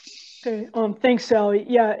 Okay, thanks, Sally.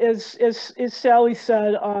 Yeah, as Sally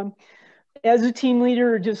said, as a team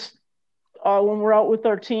leader, just when we're out with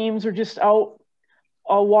our teams or just out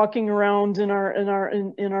walking around in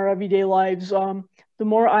our everyday lives, the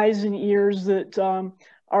more eyes and ears that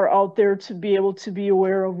are out there to be able to be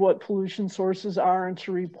aware of what pollution sources are and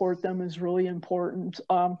to report them is really important.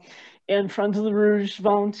 And Friends of the Rouge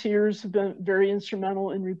volunteers have been very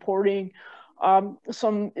instrumental in reporting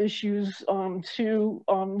some issues to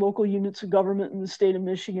local units of government in the state of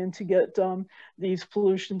Michigan to get these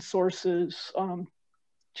pollution sources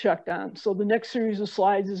checked on. So the next series of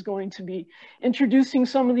slides is going to be introducing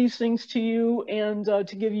some of these things to you and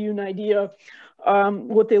to give you an idea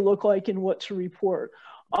what they look like and what to report.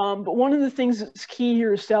 But one of the things that's key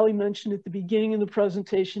here, as Sally mentioned at the beginning of the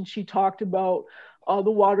presentation, she talked about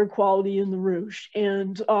the water quality in the Rouge.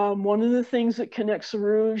 And one of the things that connects the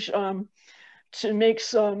Rouge to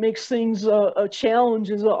makes things a challenge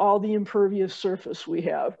is all the impervious surface we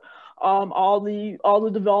have. All the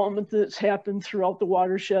development that's happened throughout the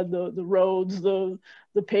watershed, the roads, the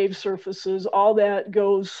paved surfaces, all that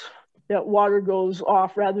water goes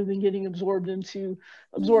off rather than getting absorbed into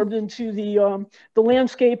the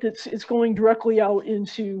landscape. It's going directly out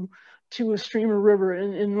into a stream or river,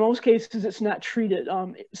 and in most cases it's not treated.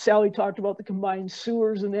 Sally talked about the combined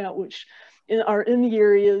sewers and that, which are in the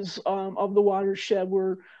areas of the watershed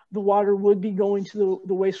where the water would be going to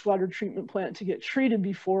the wastewater treatment plant to get treated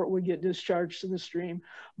before it would get discharged to the stream.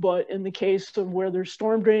 But in the case of where there's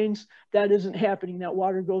storm drains, that isn't happening. That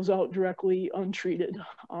water goes out directly untreated.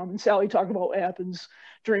 And Sally talked about what happens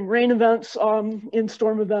during rain events, in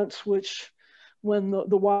storm events, which when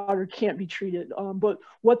the water can't be treated. But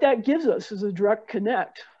what that gives us is a direct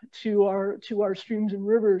connect to our streams and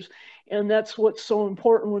rivers. And that's what's so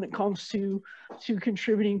important when it comes to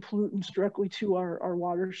contributing pollutants directly to our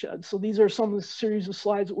watershed. So these are some of the series of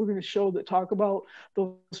slides that we're going to show that talk about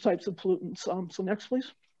those types of pollutants. So next,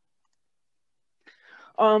 please.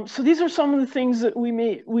 So these are some of the things that we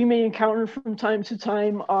may encounter from time to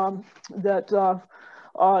time that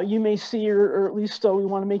you may see, or at least we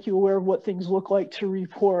want to make you aware of what things look like to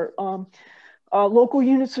report. Local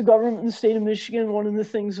units of government in the state of Michigan, one of the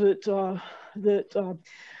things that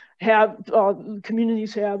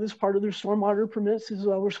communities have as part of their stormwater permits is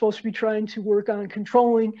we're supposed to be trying to work on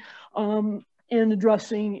controlling and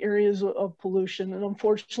addressing areas of pollution. And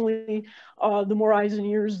unfortunately, the more eyes and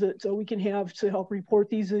ears that we can have to help report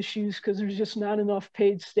these issues, because there's just not enough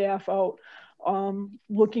paid staff out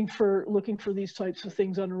looking for these types of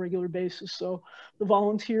things on a regular basis. So the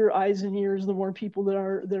volunteer eyes and ears, the more people that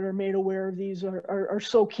are made aware of these are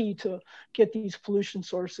so key to get these pollution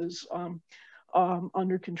sources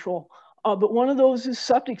under control. But one of those is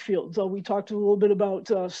septic fields. We talked a little bit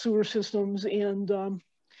about sewer systems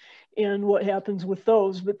and what happens with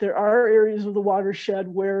those, but there are areas of the watershed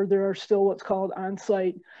where there are still what's called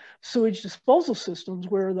on-site sewage disposal systems,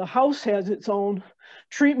 where the house has its own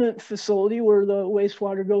treatment facility where the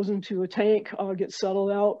wastewater goes into a tank, gets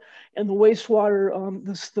settled out, and the wastewater,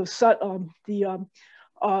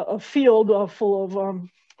 a field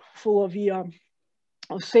full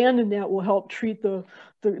of sand in that will help treat the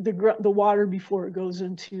water before it goes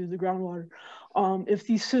into the groundwater. If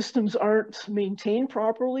these systems aren't maintained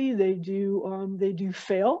properly, they do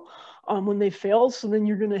fail. When they fail, so then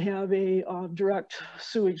you're going to have a direct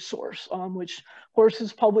sewage source, which of course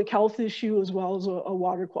is a public health issue as well as a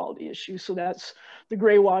water quality issue. So that's the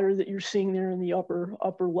gray water that you're seeing there in the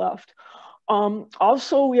upper left.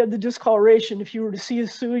 Also, we have the discoloration. If you were to see a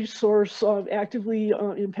sewage source actively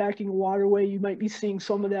impacting a waterway, you might be seeing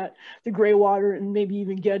some of that, the gray water, and maybe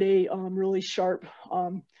even get a really sharp,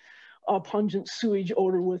 pungent sewage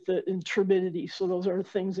odor with it and turbidity. So those are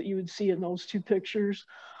things that you would see in those two pictures.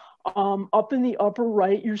 Up in the upper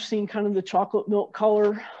right, you're seeing kind of the chocolate milk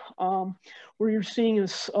color, where you're seeing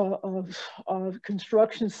a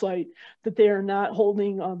construction site that they are not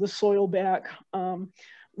holding the soil back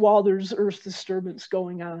while there's earth disturbance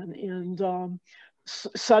going on. And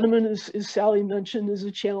sediment, as Sally mentioned, is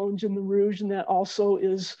a challenge in the Rouge, and that also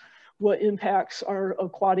is what impacts our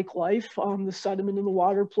aquatic life. The sediment in the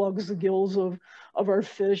water plugs the gills of our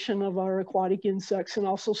fish and of our aquatic insects, and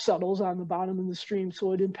also settles on the bottom of the stream,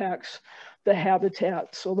 so it impacts the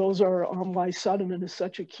habitat. So those are why sediment is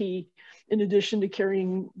such a key, in addition to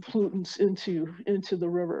carrying pollutants into the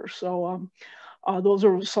river. So those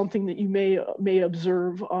are something that you may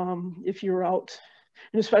observe if you're out,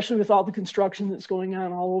 and especially with all the construction that's going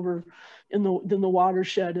on all over in the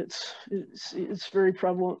watershed. It's very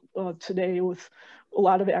prevalent today with a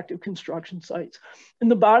lot of active construction sites. In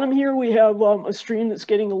the bottom here, we have a stream that's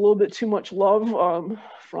getting a little bit too much love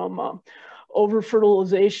from over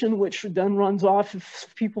fertilization, which then runs off if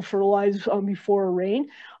people fertilize before a rain.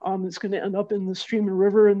 It's going to end up in the stream and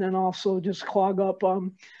river, and then also just clog up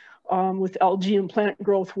with algae and plant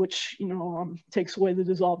growth, which takes away the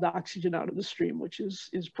dissolved oxygen out of the stream, which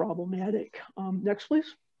is problematic. Next,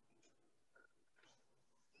 please.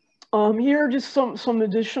 Here are just some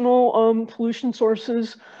additional pollution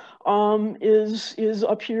sources is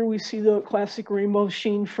up here. We see the classic rainbow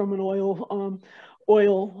sheen from an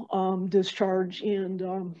oil discharge,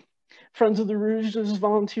 and Friends of the Rouge's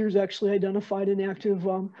volunteers actually identified an active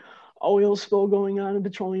oil spill going on, a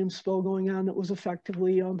petroleum spill going on that was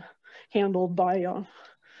effectively handled by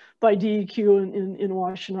DEQ in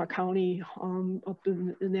Washtenaw County up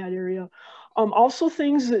in that area. Also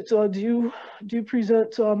things that do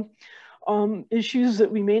present issues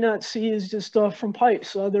that we may not see is just from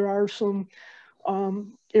pipes. There are some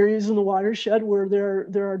areas in the watershed where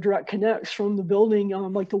there are direct connects from the building,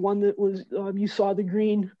 like the one that was you saw the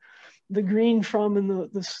green from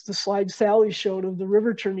and the slide Sally showed of the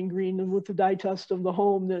river turning green, and with the dye test of the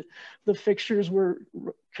home that the fixtures were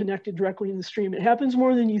connected directly in the stream. It happens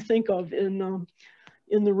more than you think of in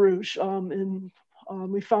the Rouge, and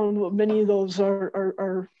we found many of those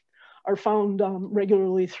are found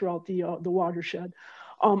regularly throughout the watershed.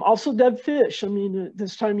 Also dead fish. I mean,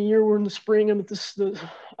 this time of year, we're in the spring, and the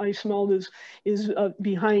ice melt is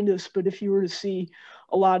behind us, but if you were to see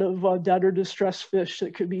a lot of dead or distressed fish,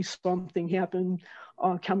 that could be something happened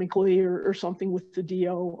chemically or something with the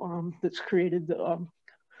DO that's created the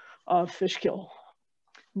fish kill.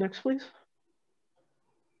 Next, please.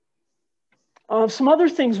 Some other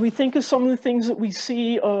things, we think of some of the things that we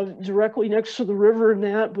see directly next to the river and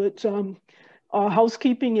that, but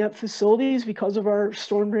housekeeping at facilities, because of our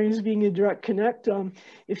storm drains being a direct connect,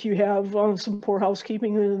 if you have some poor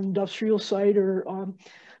housekeeping in an industrial site, or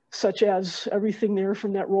such as everything there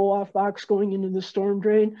from that roll-off box going into the storm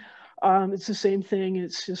drain, it's the same thing.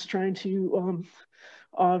 It's just trying to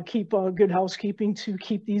keep good housekeeping to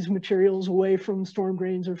keep these materials away from storm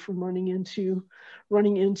drains or from running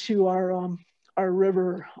into our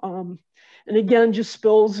river. And again, just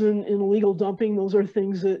spills and illegal dumping. Those are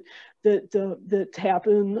things that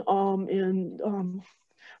happen, and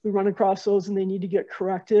we run across those and they need to get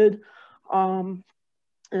corrected.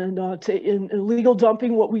 In illegal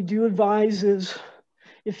dumping, what we do advise is,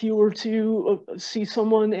 if you were to see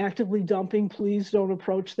someone actively dumping, please don't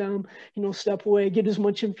approach them. Step away, get as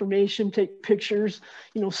much information, take pictures.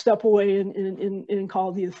 Step away and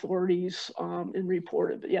call the authorities and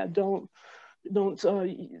report it. But yeah, don't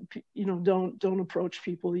approach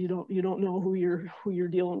people. You don't know who you're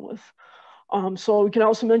dealing with. So we can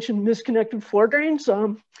also mention misconnected floor drains.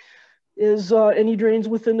 Is any drains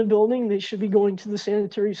within the building, they should be going to the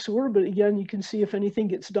sanitary sewer. But again, you can see if anything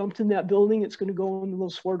gets dumped in that building, it's going to go into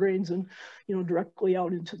those floor drains and directly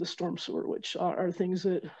out into the storm sewer, which are things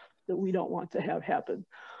that we don't want to have happen.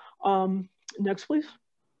 Next, please.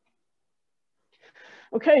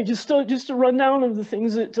 Okay, just a rundown of the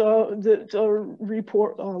things that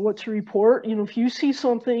report, what to report. If you see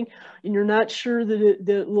something and you're not sure that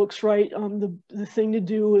it looks right, the thing to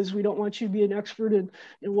do is, we don't want you to be an expert in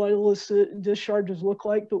what illicit discharges look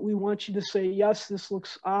like, but we want you to say, yes, this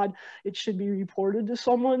looks odd. It should be reported to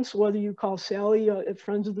someone. So whether you call Sally at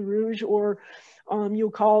Friends of the Rouge, or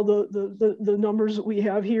you'll call the numbers that we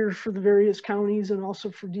have here for the various counties and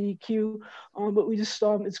also for DEQ. But we just,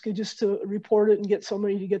 it's good just to report it and get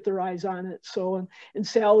somebody to get their eyes on it. So, and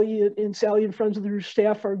Sally and Friends of the Rouge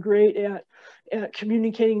staff are great at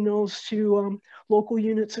communicating those to local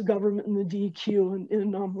units of government in the DEQ.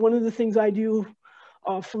 And one of the things I do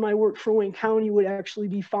for my work for Wayne County would actually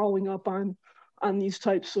be following up on these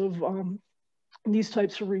types of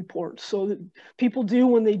reports, so that people do,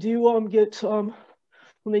 when they do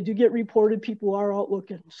get reported, people are out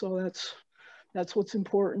looking. So that's what's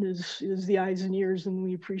important, is the eyes and ears, and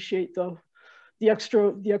we appreciate the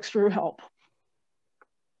extra help.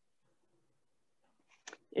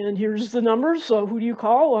 And here's the numbers. So who do you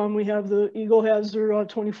call? We have Eagle has their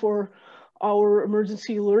 24-hour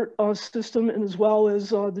emergency alert system, and as well as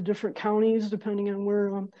the different counties, depending on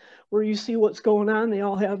where you see what's going on, they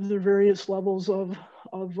all have their various levels of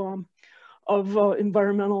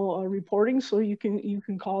environmental reporting. So you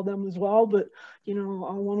can call them as well. But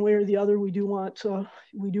one way or the other, we do want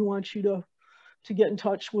you to get in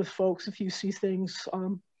touch with folks if you see things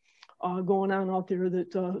going on out there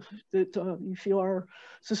that you feel are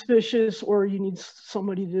suspicious, or you need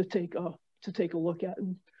somebody to take a look at.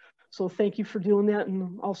 And so thank you for doing that,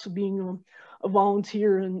 and also being a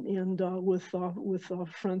volunteer and with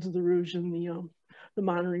Friends of the Rouge and the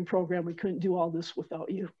monitoring program. We couldn't do all this without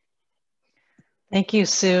you. Thank you,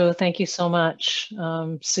 Sue. Thank you so much.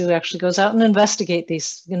 Sue actually goes out and investigates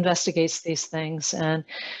these things, and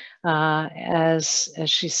as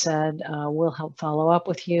she said, we'll help follow up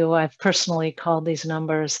with you. I've personally called these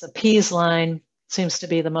numbers the PEAS line, seems to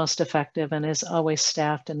be the most effective and is always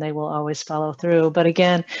staffed, and they will always follow through. But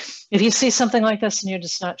again, if you see something like this and you're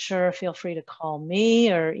just not sure, feel free to call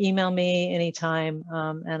me or email me anytime,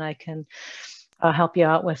 and I can help you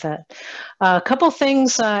out with it. A couple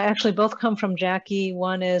things actually both come from Jackie.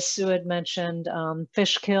 One is Sue had mentioned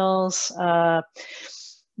fish kills.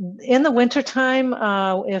 In the wintertime,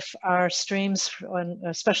 if our streams,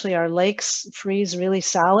 especially our lakes, freeze really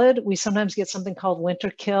solid, we sometimes get something called winter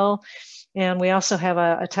kill. And we also have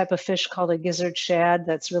a type of fish called a gizzard shad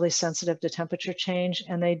that's really sensitive to temperature change.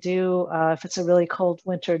 And they do, if it's a really cold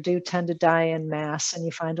winter, do tend to die in mass. And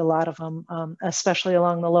you find a lot of them, especially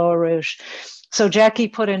along the Lower Rouge. So Jackie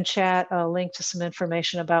put in chat a link to some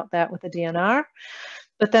information about that with the DNR.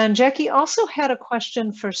 But then Jackie also had a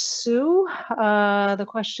question for Sue. The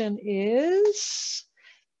question is,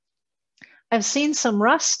 I've seen some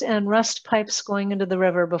rust and rust pipes going into the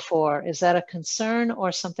river before. Is that a concern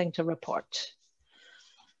or something to report?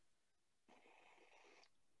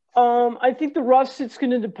 I think the rust, it's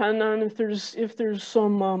going to depend on if there's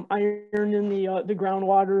some iron in the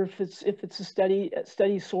groundwater, if it's a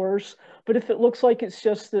steady source. But if it looks like it's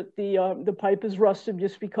just that the pipe is rusted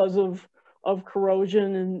just because of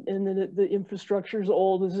corrosion and that the infrastructure is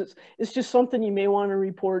old, it's just something you may want to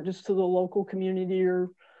report just to the local community, or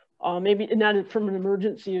maybe not from an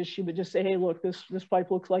emergency issue, but just say, hey, look, this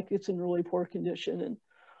pipe looks like it's in really poor condition,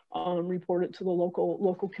 and report it to the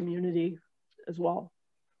local community as well.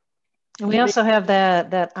 And we also have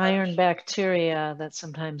that iron bacteria that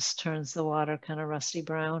sometimes turns the water kind of rusty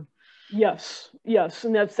brown. Yes,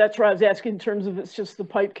 and that's why I was asking in terms of it's just the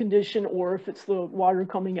pipe condition or if it's the water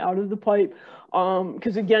coming out of the pipe.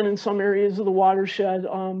 Because again, in some areas of the watershed,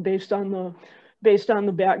 based on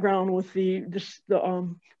the background with the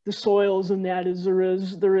soils, and that is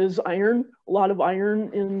there is iron, a lot of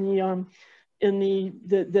iron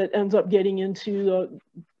that ends up getting into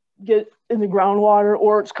in the groundwater,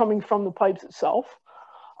 or it's coming from the pipes itself.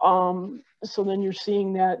 So then you're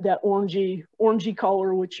seeing that orangey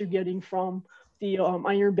color, which you're getting from the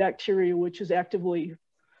iron bacteria, which is actively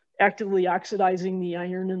oxidizing the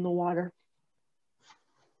iron in the water.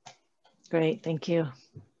 Great, thank you.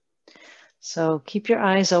 So keep your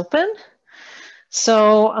eyes open.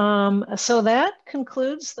 So, so that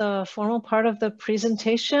concludes the formal part of the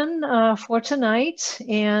presentation for tonight.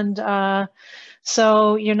 And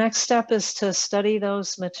so your next step is to study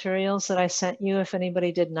those materials that I sent you. If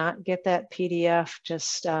anybody did not get that PDF,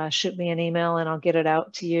 just shoot me an email and I'll get it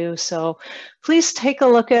out to you. So please take a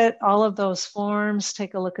look at all of those forms,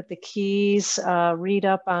 take a look at the keys, read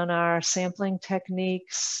up on our sampling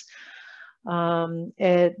techniques.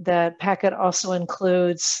 That packet also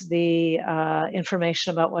includes the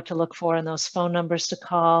information about what to look for and those phone numbers to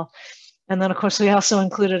call. And then, of course, we also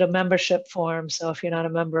included a membership form. So if you're not a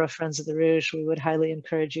member of Friends of the Rouge, we would highly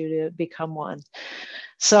encourage you to become one.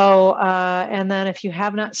 So, and then if you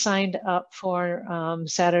have not signed up for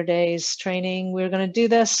Saturday's training, we're going to do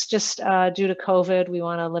this just due to COVID. We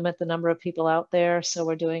want to limit the number of people out there. So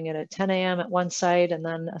we're doing it at 10 a.m. at one site, and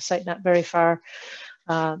then a site not very far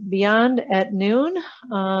beyond at noon.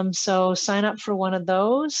 So sign up for one of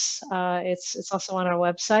those. It's also on our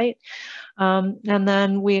website. And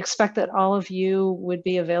then we expect that all of you would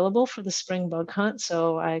be available for the spring bug hunt.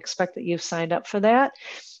 So I expect that you've signed up for that.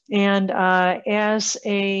 And as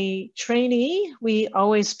a trainee, we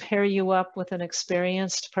always pair you up with an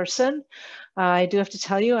experienced person. I do have to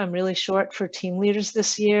tell you, I'm really short for team leaders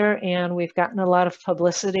this year, and we've gotten a lot of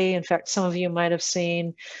publicity. In fact, some of you might have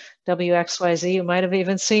seen WXYZ. You might have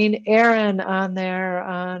even seen Aaron on there.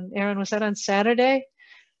 Aaron, was that on Saturday?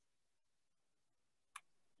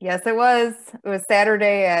 Yes, it was. It was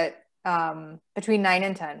Saturday at between 9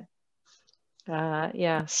 and 10.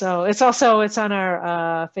 Yeah, so it's on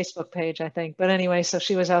our Facebook page, I think. But anyway, so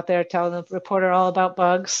she was out there telling the reporter all about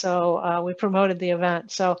bugs. So we promoted the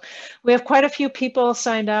event. So we have quite a few people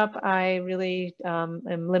signed up. I really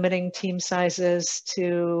am limiting team sizes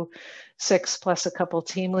to 6 plus a couple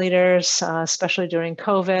team leaders, especially during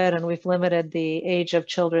COVID. And we've limited the age of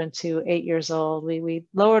children to 8 years old. We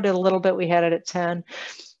lowered it a little bit. We had it at 10.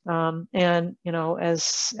 And, you know,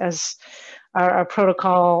 as our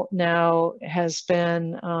protocol now has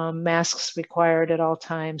been masks required at all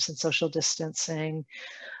times and social distancing.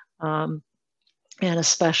 And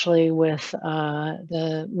especially with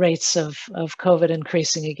the rates of COVID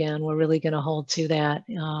increasing again, we're really going to hold to that.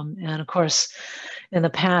 And of course, in the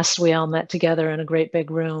past, we all met together in a great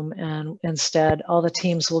big room, and instead all the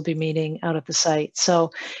teams will be meeting out at the site.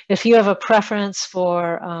 So if you have a preference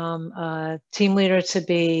for a team leader to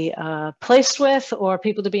be placed with, or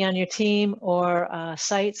people to be on your team, or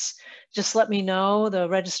sites, just let me know. The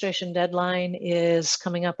registration deadline is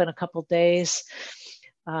coming up in a couple days.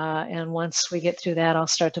 And once we get through that, I'll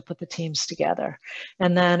start to put the teams together.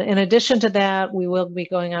 And then in addition to that, we will be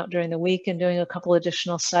going out during the week and doing a couple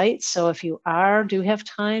additional sites. So if you do have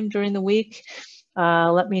time during the week,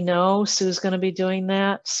 let me know. Sue's going to be doing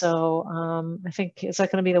that. So I think, is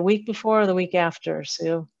that going to be the week before or the week after,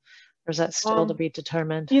 Sue? Or is that still to be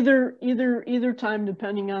determined? Either time,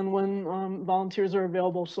 depending on when volunteers are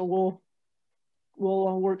available. So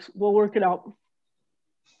we'll work it out.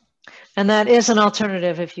 And that is an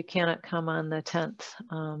alternative if you cannot come on the 10th,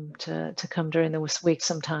 to come during the week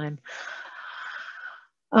sometime.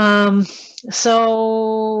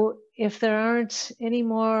 So if there aren't any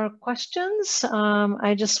more questions,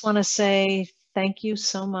 I just want to say thank you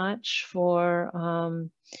so much for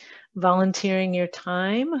volunteering your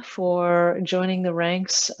time, for joining the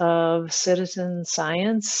ranks of citizen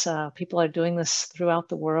science. People are doing this throughout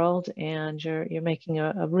the world, and you're making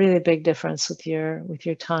a really big difference with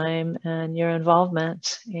your time and your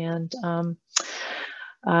involvement. And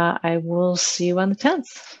I will see you on the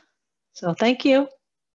 10th. So thank you.